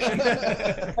much.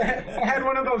 I had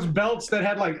one of those belts that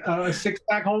had like a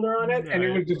 6-pack holder on it, and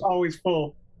it was just always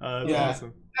full. That's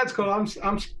awesome. That's cool. I'm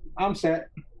set.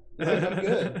 I'm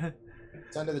good.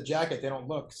 It's under the jacket. They don't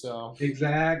look, so.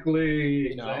 Exactly.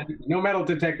 You know. No metal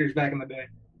detectors back in the day.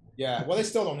 Yeah. Well, they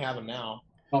still don't have them now.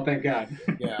 Oh, thank God.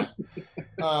 Yeah.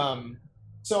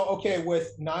 So, okay,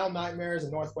 with Nile Nightmares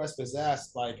and Northwest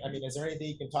Possessed, like, I mean, is there anything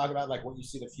you can talk about, like what you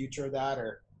see the future of that,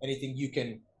 or anything you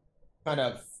can kind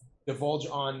of divulge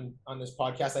on this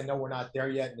podcast? I know we're not there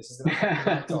yet, and this isn't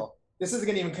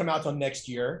going to even come out till next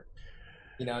year.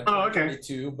 You know,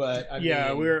 2022, okay. But I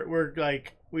mean, we're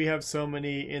like, we have so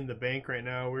many in the bank right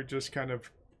now. We're just kind of,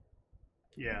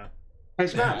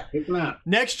 It's not.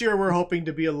 Next year, we're hoping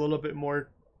to be a little bit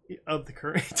more of the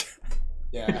current.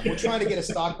 Yeah, we're trying to get a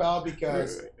stockpile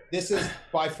because this is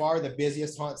by far the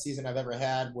busiest haunt season I've ever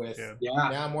had.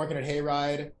 Now I'm working at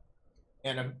Hayride,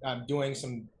 and I'm doing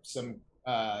some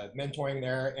mentoring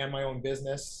there and my own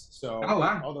business. So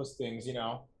all those things, you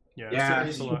know. Yeah,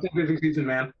 it's a busy season,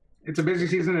 man. It's a busy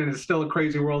season, and it's still a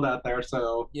crazy world out there.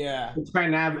 So it's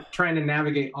trying to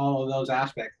navigate all of those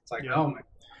aspects. It's like, oh my.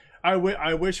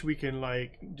 I wish we can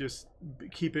like just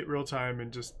keep it real time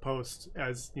and just post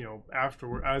as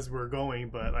as we're going,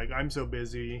 but like I'm so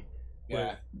busy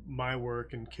with my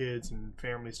work and kids and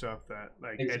family stuff that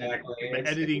like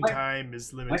editing time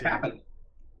is limited. Life happens.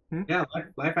 Yeah,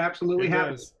 life absolutely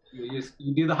happens.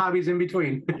 You do the hobbies in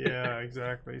between. Yeah,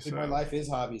 exactly. So my life is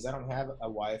hobbies. I don't have a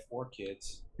wife or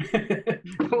kids.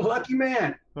 Lucky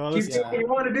man. Well, you do what you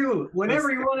want to do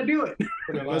whenever you want to do it.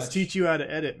 Let's teach you how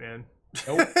to edit, man.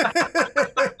 Nope.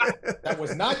 That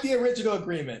was not the original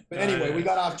agreement. But anyway, we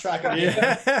got off track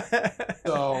again.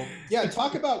 So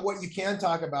talk about what you can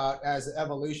talk about as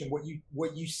evolution,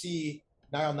 what you see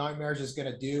Nile Nightmares is going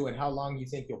to do, and how long you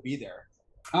think you'll be there.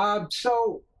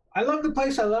 So I love the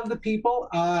place. I love the people.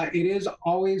 It is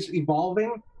always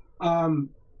evolving.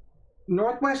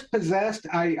 Northwest Possessed,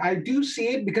 I do see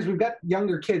it because we've got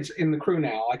younger kids in the crew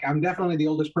now. Like I'm definitely the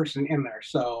oldest person in there,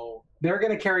 so they're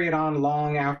going to carry it on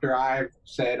long after I've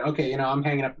said, okay, I'm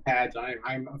hanging up the pads.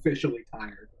 I'm officially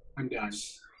tired. I'm done.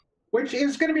 Which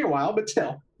is going to be a while, but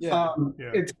still,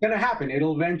 it's going to happen.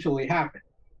 It'll eventually happen.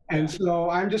 And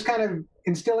so I'm just kind of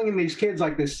instilling in these kids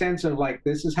like this sense of like,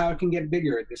 this is how it can get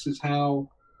bigger. This is how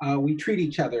we treat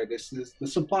each other. This is the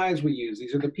supplies we use.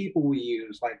 These are the people we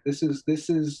use. Like this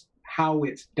is how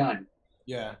it's done.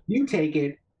 Yeah. You take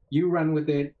it, you run with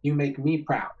it, you make me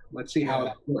proud. Let's see how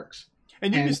that works.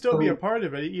 And you can still be a part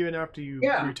of it even after you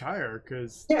retire,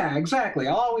 because exactly.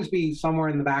 I'll always be somewhere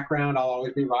in the background. I'll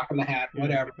always be rocking the hat,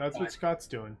 whatever. That's what Scott's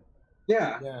doing.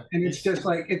 Yeah. And it's just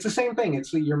like, it's the same thing.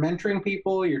 It's you're mentoring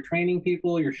people, you're training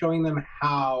people, you're showing them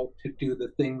how to do the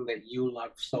thing that you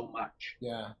love so much.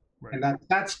 Yeah. Right. And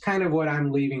that's kind of what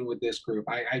I'm leaving with this group.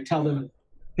 I tell them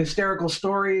hysterical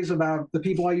stories about the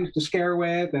people I used to scare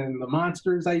with and the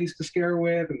monsters I used to scare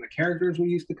with and the characters we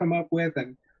used to come up with.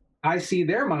 And I see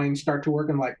their minds start to work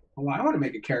and like, well, I want to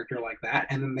make a character like that.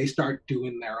 And then they start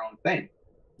doing their own thing.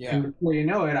 Yeah. And before you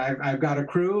know it, I've got a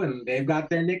crew and they've got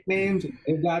their nicknames and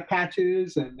they've got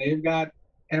patches and they've got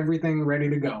everything ready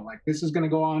to go. Like this is going to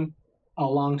go on a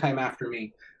long time after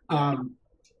me.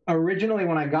 Originally,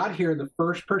 when I got here, the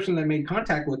first person that made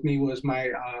contact with me was my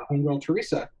homegirl,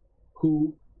 Teresa,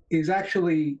 who is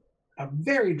actually a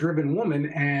very driven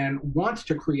woman and wants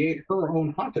to create her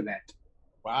own haunt event.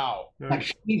 Wow. Like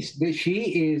she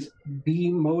is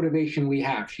the motivation we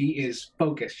have. She is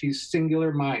focused. She's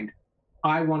singular mind.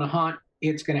 I want to haunt.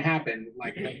 It's going to happen.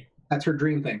 Like that's her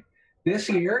dream thing. This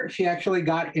year, she actually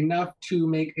got enough to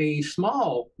make a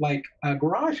small, like a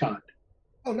garage haunt.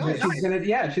 Oh, nice.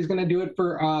 She's gonna do it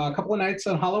for a couple of nights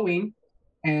on Halloween,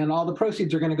 and all the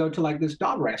proceeds are gonna go to like this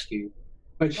dog rescue.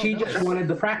 But she just wanted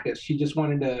the practice. She just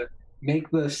wanted to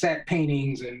make the set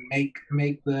paintings and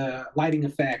make the lighting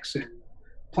effects and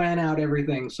plan out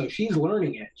everything. So she's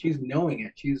learning it. She's knowing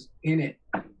it. She's in it.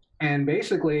 And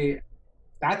basically,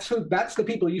 that's the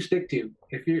people you stick to.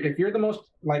 If you're the most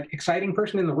like exciting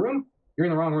person in the room, you're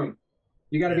in the wrong room.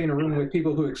 You got to be in a room with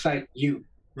people who excite you.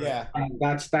 Yeah. And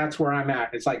that's where I'm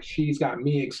at. It's like she's got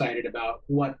me excited about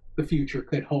what the future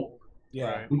could hold.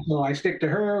 Yeah. And so I stick to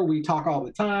her. We talk all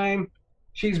the time.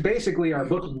 She's basically our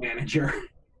booking manager.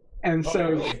 And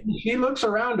so she looks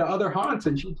around to other haunts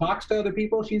and she talks to other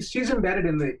people. She's embedded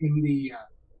in the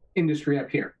industry up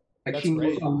here. Like That's she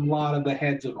knows great. a lot of the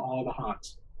heads of all the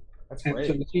haunts. That's And great.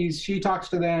 so she talks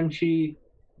to them. She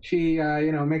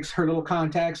makes her little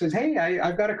contact. Says, "Hey,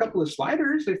 I've got a couple of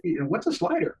sliders. What's a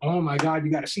slider? Oh my God,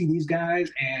 you got to see these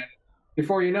guys!" And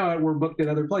before you know it, we're booked at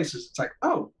other places. It's like,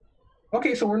 oh,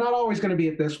 okay, so we're not always going to be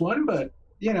at this one, but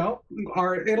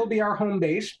it'll be our home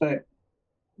base. But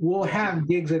we'll have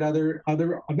gigs at other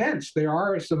events. There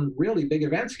are some really big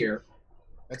events here.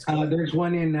 That's cool. There's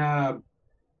one in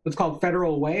what's called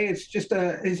Federal Way. It's just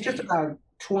about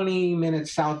 20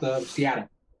 minutes south of Seattle,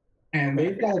 and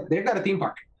they've got a theme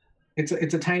park. It's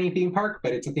a tiny theme park,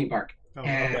 but it's a theme park. Oh,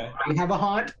 And okay. they have a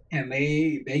haunt, and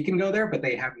they can go there, but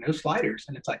they have no sliders.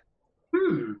 And it's like,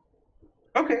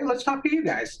 okay, let's talk to you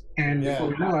guys. And Yeah. before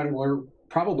we know it, we're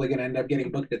probably going to end up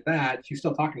getting booked at that. She's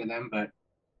still talking to them, but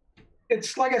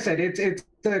it's like I said, it's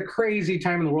a crazy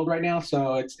time in the world right now.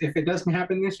 So if it doesn't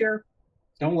happen this year,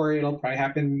 don't worry, it'll probably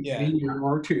happen in a year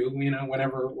or two.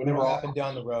 Whenever It'll happen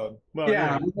down the road. Well,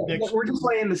 yeah, next, we're just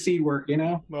laying the seed work,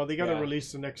 well, they got to Yeah.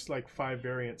 release the next like 5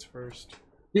 variants first.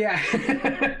 Yeah.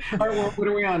 All right, what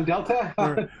are we on? Delta?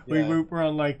 We're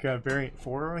on like variant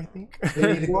 4, I think.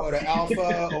 They need to go to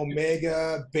Alpha,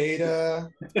 Omega, Beta,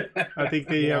 I think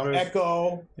they have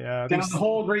Echo. yeah, I Down think the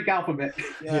whole Greek alphabet.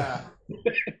 Yeah.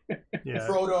 yeah.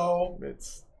 Proto.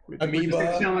 It's Amoeba.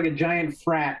 They sound like a giant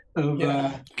frat of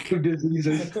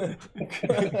diseases.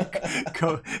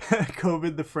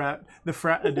 COVID, the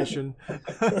frat edition.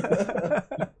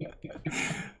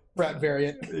 Frat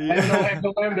variant. And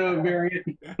the Lambda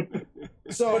variant.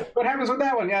 So What happens with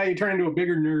that one? Yeah, you turn into a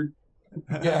bigger nerd.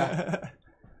 Yeah.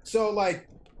 So like,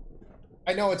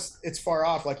 I know it's far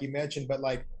off, like you mentioned, but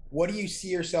like, what do you see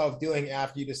yourself doing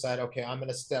after you decide, okay, I'm going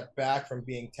to step back from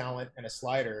being talent and a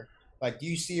slider? Like, do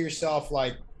you see yourself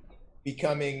like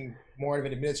becoming more of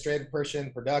an administrative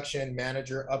person, production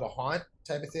manager of a haunt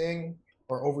type of thing,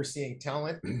 or overseeing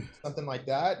talent, something like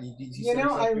that? Do you see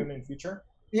yourself doing it in the future?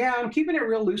 Yeah, I'm keeping it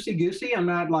real loosey-goosey. I'm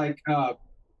not like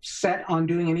set on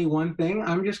doing any one thing.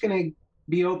 I'm just going to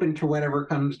be open to whatever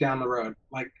comes down the road.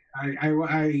 Like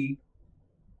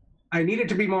I needed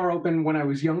to be more open when I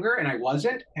was younger, and I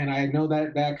wasn't. And I know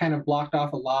that kind of blocked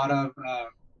off a lot of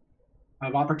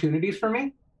opportunities for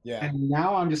me. Yeah. And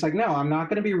now I'm just like, no, I'm not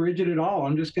going to be rigid at all.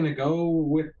 I'm just going to go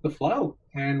with the flow,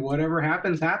 and whatever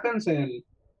happens, happens. And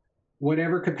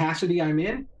whatever capacity I'm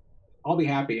in, I'll be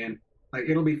happy in. Like,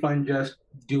 it'll be fun just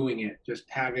doing it, just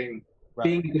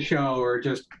being at the show, or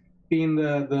just being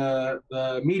the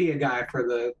media guy for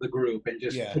the group, and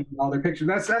just taking all their pictures.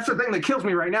 That's the thing that kills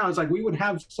me right now. It's like, we would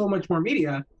have so much more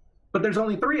media, but there's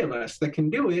only 3 of us that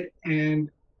can do it, and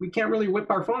we can't really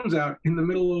whip our phones out in the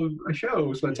middle of a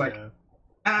show. So it's like,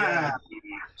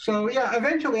 So yeah,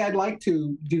 eventually I'd like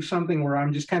to do something where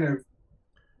I'm just kind of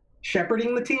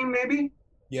shepherding the team, maybe.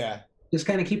 Yeah. Just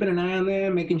kind of keeping an eye on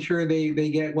them, making sure they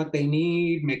get what they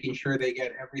need, making sure they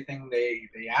get everything they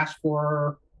ask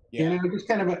for. Yeah. Just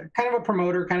kind of a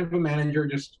promoter, kind of a manager,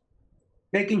 just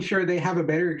making sure they have a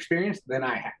better experience than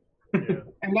I have. Yeah.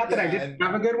 And not that I didn't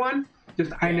have a good one,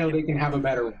 just I know they can have a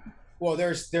better one. Well,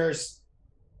 there's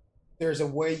a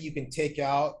way you can take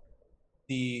out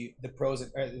the pros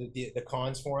and the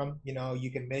cons for them. You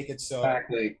can make it so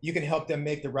you can help them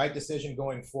make the right decision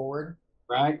going forward.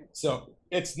 Right. So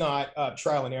it's not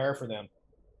trial and error for them.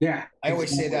 Yeah. I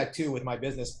always say that too with my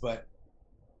business, but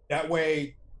that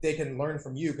way they can learn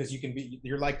from you, because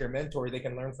you're like their mentor. They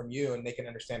can learn from you, and they can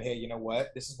understand, hey, you know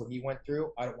what? This is what he went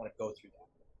through. I don't want to go through that.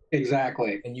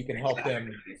 Exactly. And you can help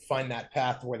them find that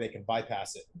path where they can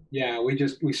bypass it. Yeah,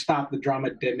 we stopped the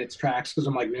drama dead in its tracks, because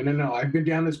I'm like, no, I've been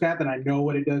down this path and I know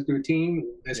what it does to a team.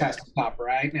 This has to stop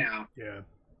right now. Yeah.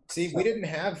 See, we didn't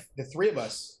have the 3 of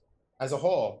us as a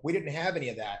whole. We didn't have any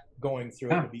of that going through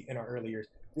in our early years.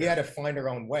 We had to find our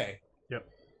own way. Yep.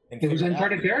 It was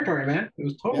uncharted territory, man. It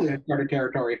was totally uncharted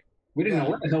territory. We didn't know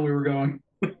where the hell we were going.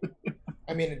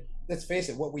 I mean, let's face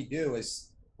it. What we do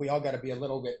is we all got to be a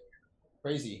little bit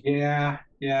crazy. Yeah.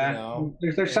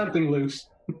 There's something loose.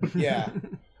 Yeah.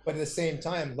 But at the same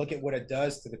time, look at what it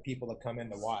does to the people that come in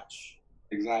to watch.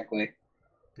 Exactly.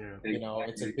 Yeah.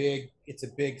 It's a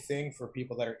big thing for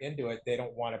people that are into it. They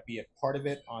don't want to be a part of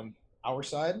it on our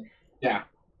side. Yeah.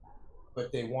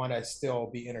 But they want to still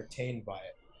be entertained by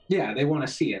it. Yeah, they want to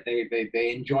see it.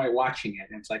 They enjoy watching it.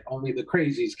 It's like, only the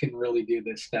crazies can really do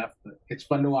this stuff, but it's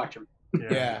fun to watch them.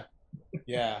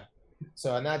 Yeah.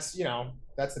 So, and that's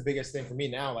the biggest thing for me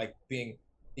now, like being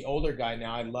the older guy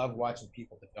now. I love watching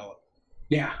people develop.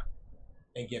 Yeah.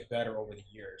 And get better over the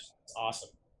years. It's awesome.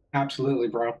 Absolutely,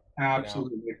 bro.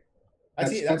 Absolutely.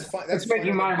 That's fun. That's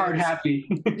making my heart happy.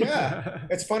 Yeah.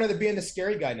 It's funner than being the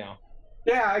scary guy now.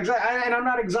 Yeah, exactly. And I'm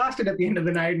not exhausted at the end of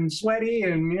the night and sweaty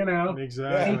and, you know,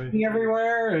 Exactly.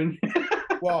 everywhere. And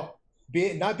Well,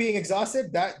 not being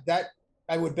exhausted, that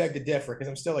I would beg to differ because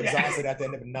I'm still exhausted at the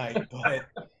end of the night, but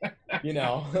you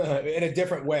know, in a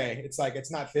different way. It's like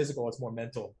it's not physical; it's more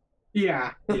mental.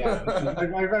 yeah.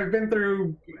 I've been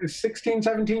through 16,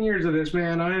 17 years of this,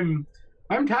 man.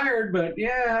 I'm tired, but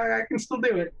yeah, I can still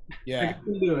do it. I Yeah, can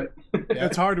still do it.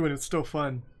 It's hard when it's still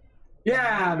fun.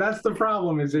 Yeah, that's the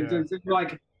problem. Is it's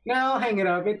like, no, hang it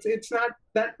up. It's not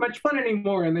that much fun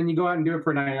anymore. And then you go out and do it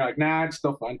for a night. And you're like, nah, it's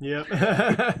still fun. Yep.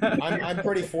 I'm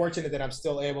pretty fortunate that I'm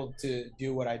still able to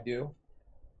do what I do.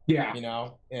 Yeah. You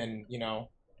know, and you know,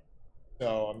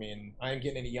 so I mean, I ain't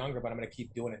getting any younger, but I'm gonna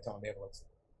keep doing it until I'm able to.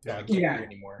 So I can't do it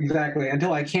anymore. Exactly.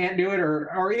 Until I can't do it,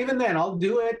 or even then, I'll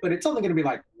do it, but it's only going to be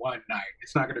like one night.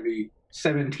 It's not going to be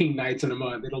 17 nights in a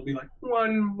month. It'll be like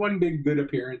one big good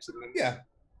appearance, and then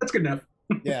that's good enough.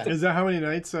 Yeah. Is that how many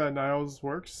nights Niles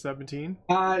works? 17?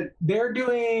 They're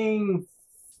doing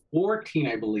 14,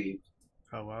 I believe.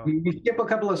 Oh wow. We skip a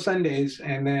couple of Sundays,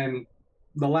 and then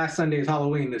the last Sunday is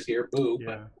Halloween this year. Boo.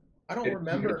 Yeah. I don't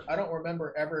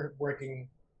remember ever working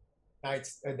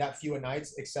nights that few of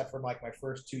nights except for like my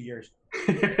first 2 years.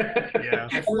 Yeah.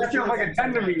 That feels like a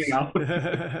 10 to me now.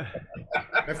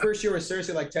 My first year was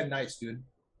seriously like 10 nights, dude.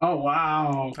 Oh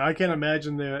wow. I can't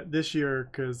imagine that this year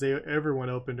because everyone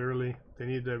opened early. They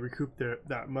need to recoup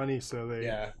that money, so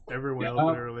everyone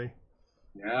opened early.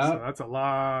 Yeah. So that's a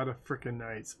lot of freaking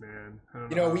nights, man.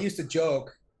 You know, we used to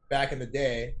joke back in the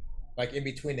day, like in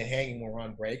between the hanging when we're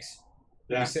on breaks.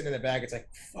 Yeah. We're sitting in the back, it's like,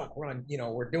 fuck,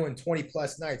 we're doing 20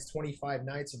 plus nights, 25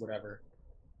 nights or whatever.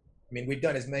 I mean, we've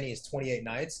done as many as 28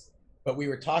 nights, but we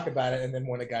were talking about it, and then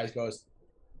one of the guys goes,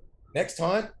 next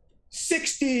haunt,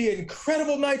 60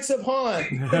 incredible nights of haunt.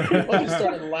 I just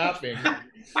started laughing,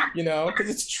 you know, because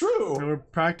it's true. And we're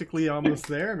practically almost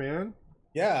there, man.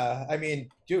 Yeah, I mean,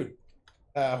 dude,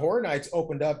 Horror Nights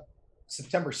opened up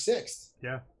September 6th.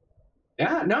 Yeah.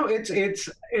 Yeah, no,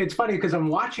 it's funny because I'm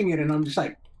watching it and I'm just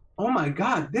like, oh my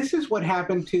God, this is what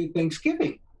happened to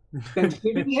Thanksgiving.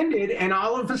 Thanksgiving ended, and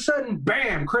all of a sudden,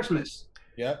 bam, Christmas.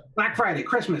 Yep. Black Friday,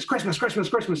 Christmas.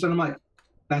 And I'm like,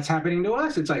 that's happening to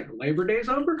us. It's like Labor Day's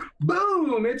over.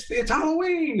 Boom! It's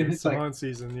Halloween. It's like haunt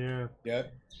season, yeah.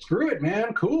 Yep. Screw it,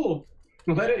 man. Cool.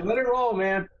 Let it roll,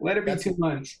 man. Let it be 2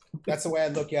 months. That's the way I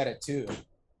look at it too.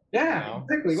 Yeah, you know?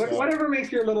 Exactly. So, whatever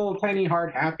makes your little tiny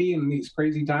heart happy in these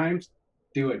crazy times,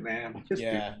 do it, man. Just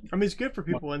I mean, it's good for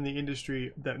people in the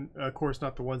industry that, of course,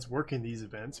 not the ones working these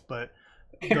events, but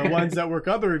the ones that work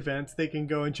other events, they can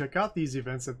go and check out these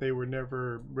events that they were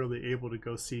never really able to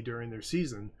go see during their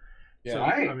season. Yeah, so,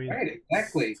 right, I mean, right,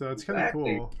 exactly. So it's kind of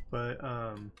cool, but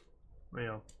you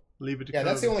know, leave it to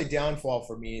that's the only downfall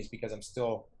for me is because I'm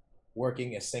still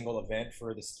working a single event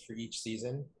for each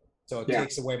season, so it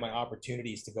takes away my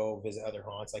opportunities to go visit other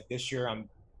haunts. Like this year, I'm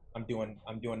doing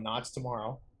Knott's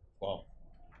tomorrow. Well,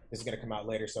 this is gonna come out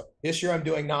later, so this year I'm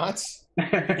doing Knott's.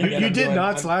 You did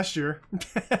Knott's last year.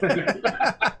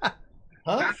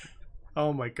 Huh?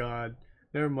 Oh my God!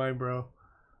 Never mind, bro.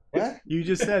 What? You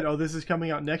just said, "Oh, this is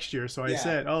coming out next year," so I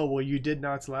said, "Oh, well, you did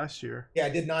Knott's last year." Yeah, I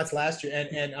did Knott's last year,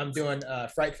 and I'm doing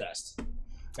Fright Fest.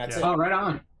 That's it. Oh, right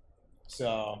on.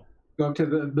 So go up to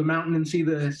the mountain and see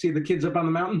the kids up on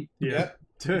the mountain. Yeah.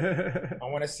 I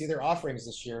want to see their offerings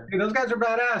this year. Hey, those guys are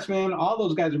badass, man. All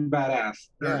those guys are badass.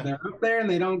 They're up there and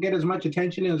they don't get as much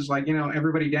attention as like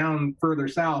everybody down further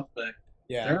south, but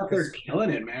they're up there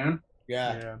killing it, man.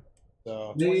 Yeah.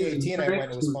 So 2018, I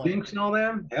went. It was fun. Dinks and all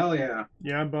them. Hell yeah.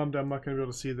 Yeah, I'm bummed I'm not going to be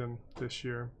able to see them this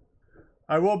year.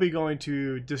 I will be going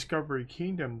to Discovery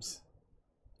Kingdom's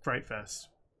Fright Fest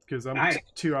because I'm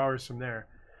 2 hours from there,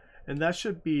 and that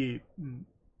should be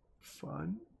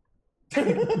fun. You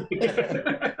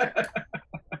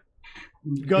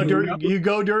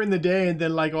go during the day, and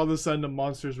then like all of a sudden the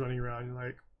monster's running around. You're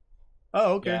like,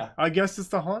 oh, okay. Yeah. I guess it's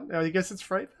the haunt. I guess it's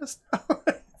Fright Fest.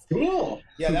 Cool.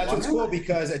 Yeah, that's what's cool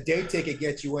because a day ticket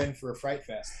gets you in for a Fright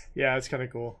Fest. Yeah, it's kind of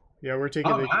cool. Yeah, we're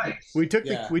taking. Nice. We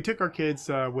took our kids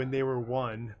when they were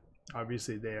 1.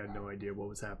 Obviously, they had no idea what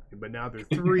was happening, but now they're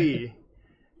 3,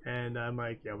 and I'm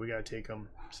like, yeah, we gotta take them.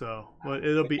 So, well,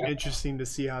 it'll be interesting to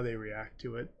see how they react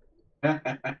to it.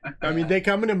 I mean, they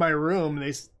come into my room,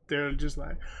 and they're just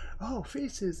like, oh,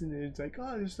 faces, and it's like,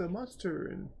 oh, there's a monster,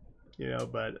 and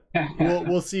but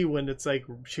we'll see when it's like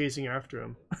chasing after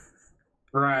them.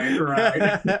 Right.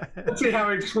 Let's see how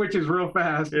it switches real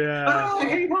fast. Yeah. Oh,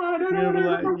 hey,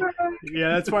 yeah,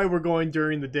 that's why we're going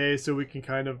during the day so we can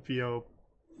kind of,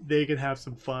 they can have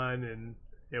some fun and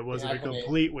it wasn't a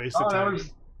complete waste of time.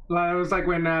 That was like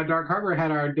when Dark Harbor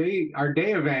had our day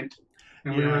event.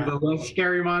 and we were the little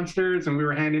scary monsters, and we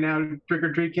were handing out trick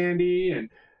or treat candy and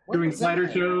doing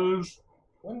slider shows.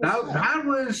 That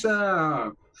was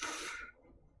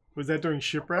Was that during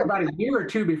Shipwreck? about a year or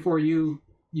two before you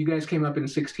guys came up in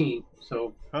 16.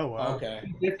 So oh wow, okay,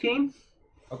 15.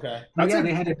 Okay,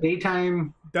 They had a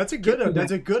daytime. That's a good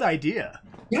idea.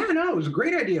 Yeah, no, it was a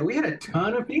great idea. We had a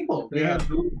ton of people. They had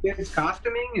kids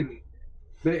costuming,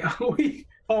 and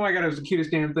oh my god, it was the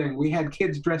cutest damn thing. We had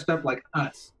kids dressed up like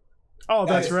us. Oh,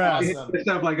 that's right. Awesome. Dressed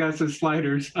up like us as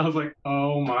sliders. I was like,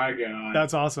 oh my god.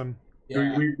 That's awesome.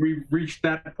 Yeah. We've reached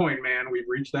that point, man. We've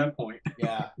reached that point.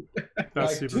 Yeah.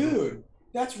 That's super dude, cool.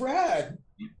 that's rad.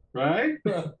 Right?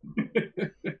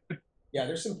 Yeah,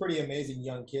 there's some pretty amazing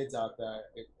young kids out there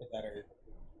that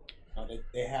are,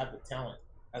 they have the talent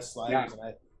as sliders, and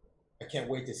I can't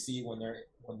wait to see when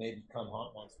they become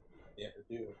haunt monsters. If they ever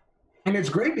do. And it's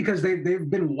great because they've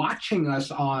been watching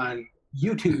us on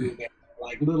YouTube and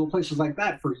like little places like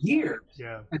that for years.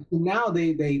 Yeah. And so now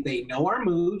they know our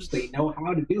moves. They know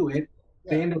how to do it.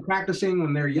 Yeah. They end up practicing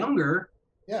when they're younger.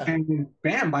 Yeah. And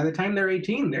bam, by the time they're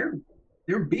 18,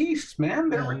 they're beasts, man.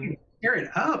 They're ready to tear it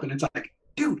up, and it's like,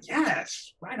 dude,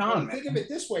 yes, right on, man. Think of it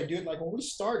this way, dude. Like when we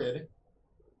started,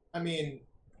 I mean,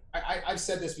 I've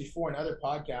said this before in other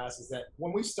podcasts, is that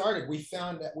when we started, we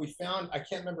found, I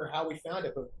can't remember how we found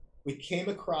it, but we came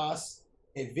across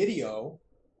a video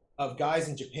of guys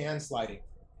in Japan sliding.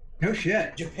 No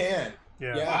shit. Japan.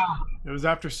 Yeah. Wow. It was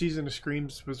after Season of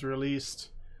Screams was released.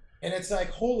 And it's like,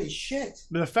 holy shit.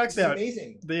 But the fact that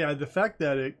amazing. The fact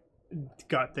that it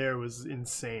got there was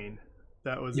insane.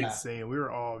 That was insane. We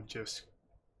were all just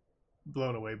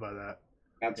blown away by that.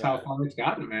 That's how far it's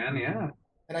gotten, man. Yeah.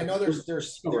 And I know there's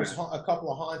a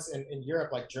couple of haunts in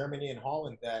Europe, like Germany and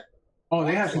Holland, that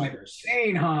they have sliders.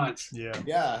 Insane haunts. Yeah.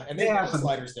 Yeah, and they have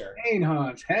sliders there. Insane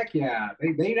haunts. Heck yeah.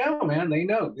 They know, man. They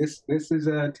know. This is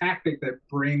a tactic that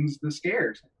brings the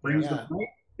scares. It brings the fight.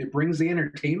 It brings the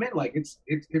entertainment. Like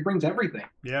it brings everything.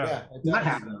 Yeah. Not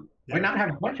have them. Why not have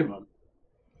a bunch of them?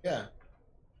 Yeah.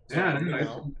 Yeah,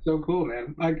 it's so cool,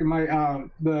 man. Like my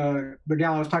the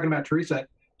gal I was talking about, Teresa,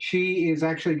 she is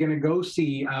actually going to go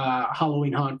see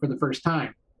Halloween Haunt for the first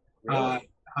time. Really?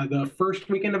 The first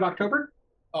weekend of October.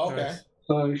 Oh, okay. Nice.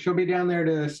 So she'll be down there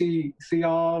to see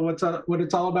all what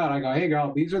it's all about. I go, hey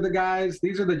girl, these are the guys,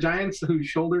 these are the giants whose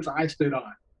shoulders I stood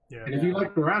on. Yeah. And if you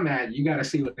look where I'm at, you got to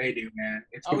see what they do, man.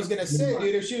 I was gonna say,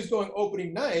 dude, if she was going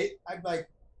opening night, I'd like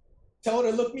tell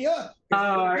her to look me up. Oh,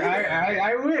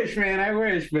 I wish, man, I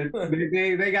wish, but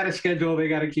they got a schedule they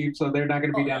got to keep, so they're not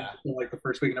going to be down until like the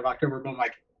first weekend of October. But I'm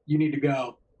like, you need to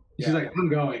go. She's like, I'm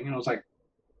going, and I was like,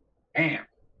 damn.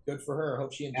 Good for her.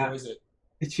 Hope she enjoys it.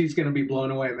 She's going to be blown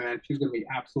away, man. She's going to be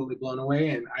absolutely blown away,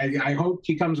 and I hope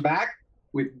she comes back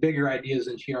with bigger ideas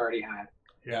than she already had.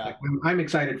 Yeah, like, I'm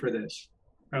excited for this.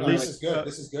 At least this is good.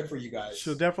 This is good for you guys.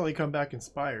 She'll definitely come back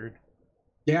inspired.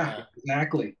 Yeah.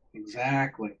 Exactly.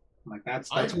 Like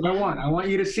that's what I want. I want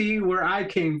you to see where I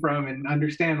came from and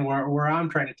understand where I'm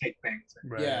trying to take things.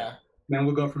 Right. Yeah. Then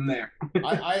we'll go from there.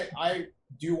 I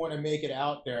do want to make it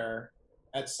out there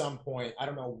at some point. I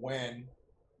don't know when.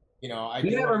 You know,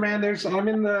 never, man.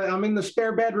 I'm in the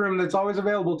spare bedroom that's always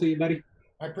available to you, buddy.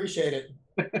 I appreciate it.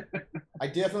 I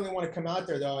definitely want to come out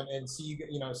there though and see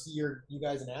you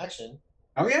guys in action.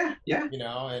 Oh yeah, yeah. You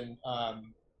know,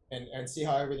 and see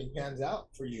how everything pans out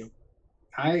for you.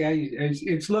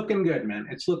 It's looking good, man.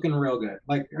 It's looking real good.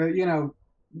 Like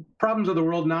problems of the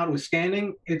world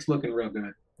notwithstanding, it's looking real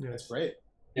good. Yeah. That's great.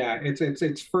 Yeah,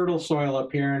 it's fertile soil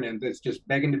up here, and it's just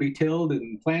begging to be tilled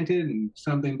and planted, and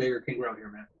something bigger can grow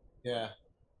here, man. Yeah.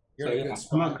 You're in a good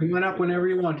spot. Come on up whenever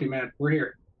you want to, man. We're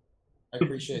here. I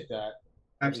appreciate that.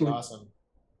 Absolutely. Awesome.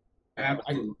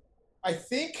 Absolutely. I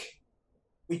think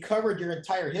we covered your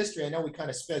entire history. I know we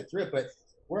kind of sped through it, but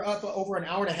we're up over an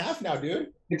hour and a half now,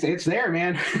 dude. It's there,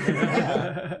 man.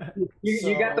 Yeah.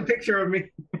 You got the picture of me.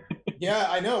 Yeah,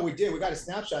 I know we did. We got a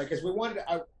snapshot because we wanted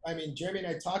to, I mean, Jeremy and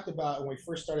I talked about when we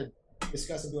first started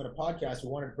discussing doing a podcast, we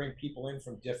wanted to bring people in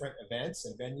from different events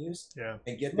and venues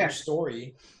and get their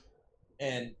story.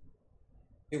 And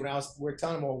dude, when we're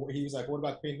telling him, well, he was like, what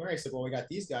about Queen Mary? I said, well, we got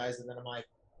these guys. And then I'm like,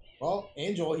 well,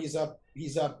 Angel, he's up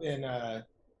in,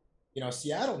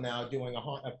 Seattle now doing a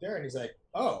haunt up there. And he's like,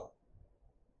 oh.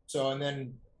 So, and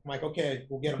then I'm like, okay,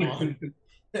 we'll get him on.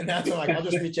 And that's when I'm like, I'll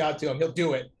just reach out to him. He'll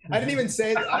do it. I didn't even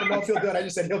say, I don't know if he'll do it. I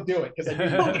just said he'll do it.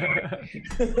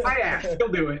 Because I asked, he'll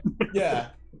do it. Yeah.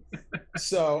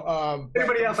 So,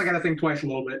 anybody else, I got to think twice a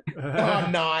little bit.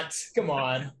 I'm not. Come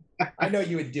on. I know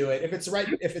you would do it. If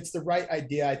it's the right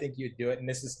idea, I think you'd do it. And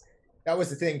that was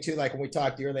the thing too. Like when we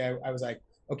talked earlier, I was like,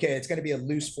 okay, it's going to be a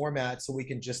loose format so we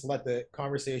can just let the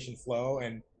conversation flow.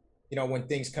 And you know, when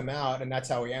things come out, and that's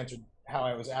how we answered, how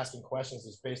I was asking questions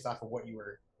is based off of what you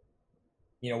were,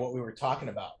 you know, what we were talking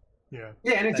about. Yeah.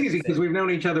 Yeah, and it's easy because we've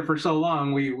known each other for so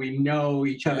long. We know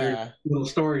each other's little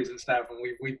stories and stuff, and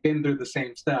we've been through the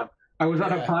same stuff. I was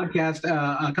on a podcast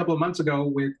a couple of months ago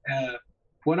with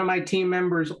one of my team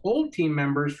members, old team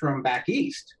members from back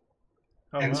east.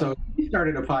 So he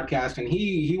started a podcast, and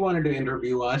he wanted to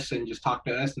interview us and just talk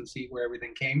to us and see where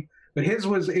everything came. But it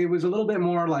was a little bit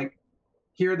more like,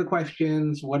 here are the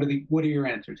questions. What are your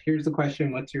answers? Here's the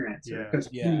question. What's your answer? Because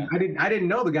I didn't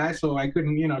know the guy, so I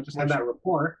couldn't, you know, just have that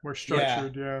rapport. We're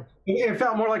structured, It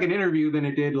felt more like an interview than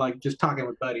it did like just talking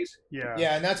with buddies. Yeah,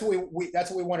 and that's what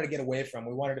we wanted to get away from.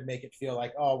 We wanted to make it feel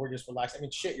like, oh, we're just relaxed. I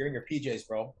mean, shit, you're in your PJs,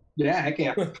 bro. Yeah, heck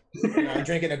yeah. You know,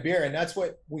 drinking a beer, and that's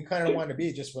what we kind of wanted to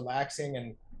be, just relaxing,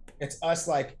 and it's us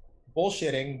like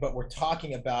bullshitting, but we're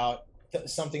talking about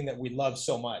something that we love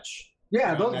so much.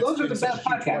 Yeah, those are the best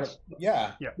podcasts.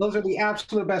 Yeah, those are the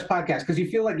absolute best podcasts because you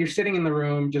feel like you're sitting in the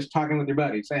room just talking with your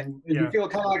buddies, and you feel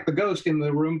kind of like the ghost in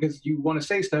the room because you want to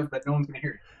say stuff but no one's going to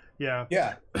hear you.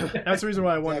 Yeah. That's the reason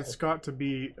why I wanted Scott to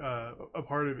be a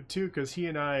part of it too, because he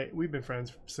and we've been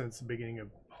friends since the beginning of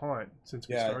Haunt, since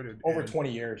we started. Over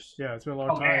 20 years. Yeah, it's been a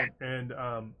long time, and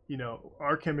you know,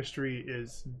 our chemistry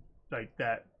is like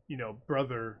that. You know,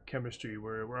 brother chemistry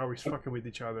where we're always fucking with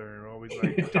each other and we're always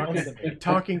like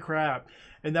talking crap,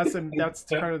 and that's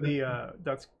kind of the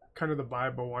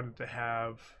vibe I wanted to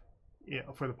have, you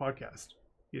know, for the podcast.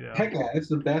 You know, heck yeah, it's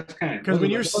the best kind. Because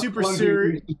when you're super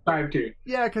serious,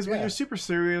 because when you're super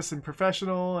serious and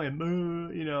professional and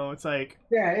you know, it's like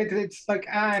it's like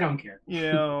I don't care.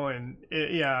 You know, and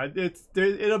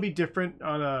it'll be different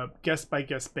on a guest by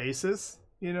guest basis.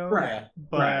 You know,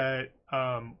 but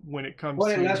when it comes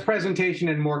to less presentation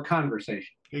and more conversation.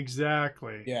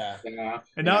 Exactly. Yeah.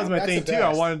 And that was my thing too.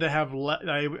 I wanted to have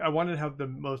I wanted to have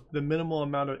the minimal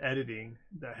amount of editing.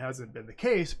 That hasn't been the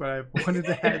case, but I wanted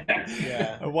to have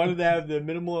I wanted to have the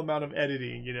minimal amount of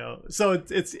editing, you know. So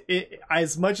it's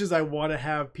as much as I want to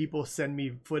have people send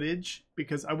me footage,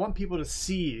 because I want people to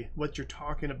see what you're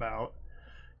talking about,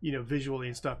 you know, visually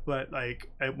and stuff. But like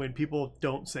when people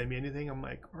don't send me anything, I'm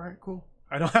like, all right, cool.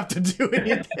 I don't have to do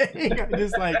anything. I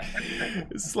just like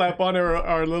slap on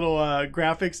our little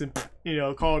graphics and, you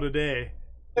know, call it a day.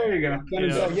 There you go.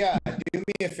 So do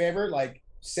me a favor, like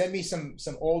send me some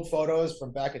old photos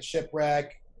from back at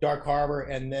Shipwreck, Dark Harbor,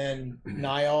 and then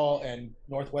Nile and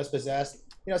Northwest Possessed.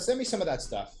 You know, send me some of that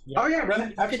stuff. You know, oh yeah,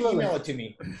 brother. Absolutely. Email it to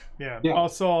me. Yeah.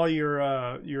 Also, all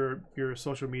your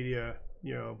social media,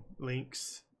 you know,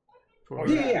 links. Why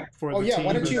don't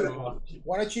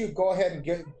you go ahead and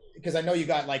get, because I know you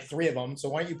got like 3 of them, so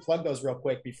why don't you plug those real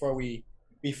quick before we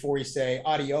say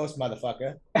adios,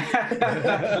 motherfucker.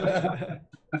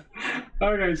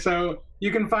 Okay, so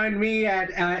you can find me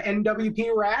at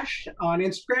NWP-Rash on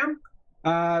Instagram.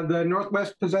 The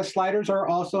Northwest Possessed Sliders are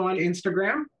also on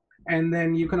Instagram. And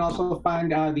then you can also find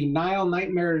the Nile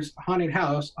Nightmares Haunted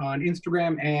House on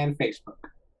Instagram and Facebook.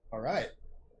 All right.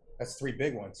 That's 3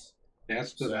 big ones.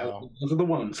 Yes, those are the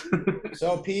ones.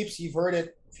 So, peeps, you've heard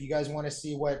it. If you guys want to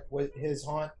see what his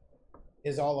haunt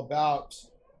is all about,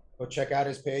 go check out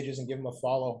his pages and give him a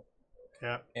follow.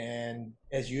 Yeah. And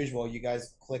as usual, you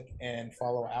guys click and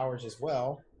follow ours as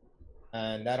well,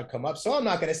 and that'll come up. So I'm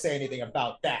not going to say anything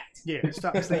about that. Yeah,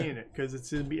 stop saying it,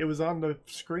 because it was on the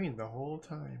screen the whole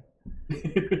time.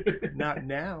 Not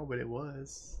now, but it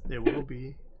was. It will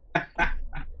be.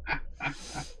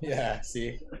 Yeah.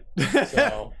 See.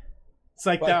 So. It's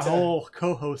like that whole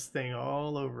co-host thing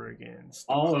all over again.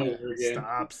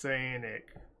 Stop saying it.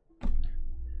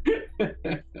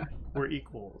 We're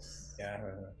equals. Yeah.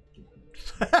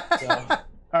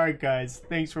 All right, guys.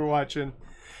 Thanks for watching,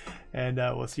 and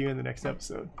we'll see you in the next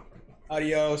episode.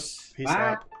 Adios. Peace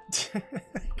out.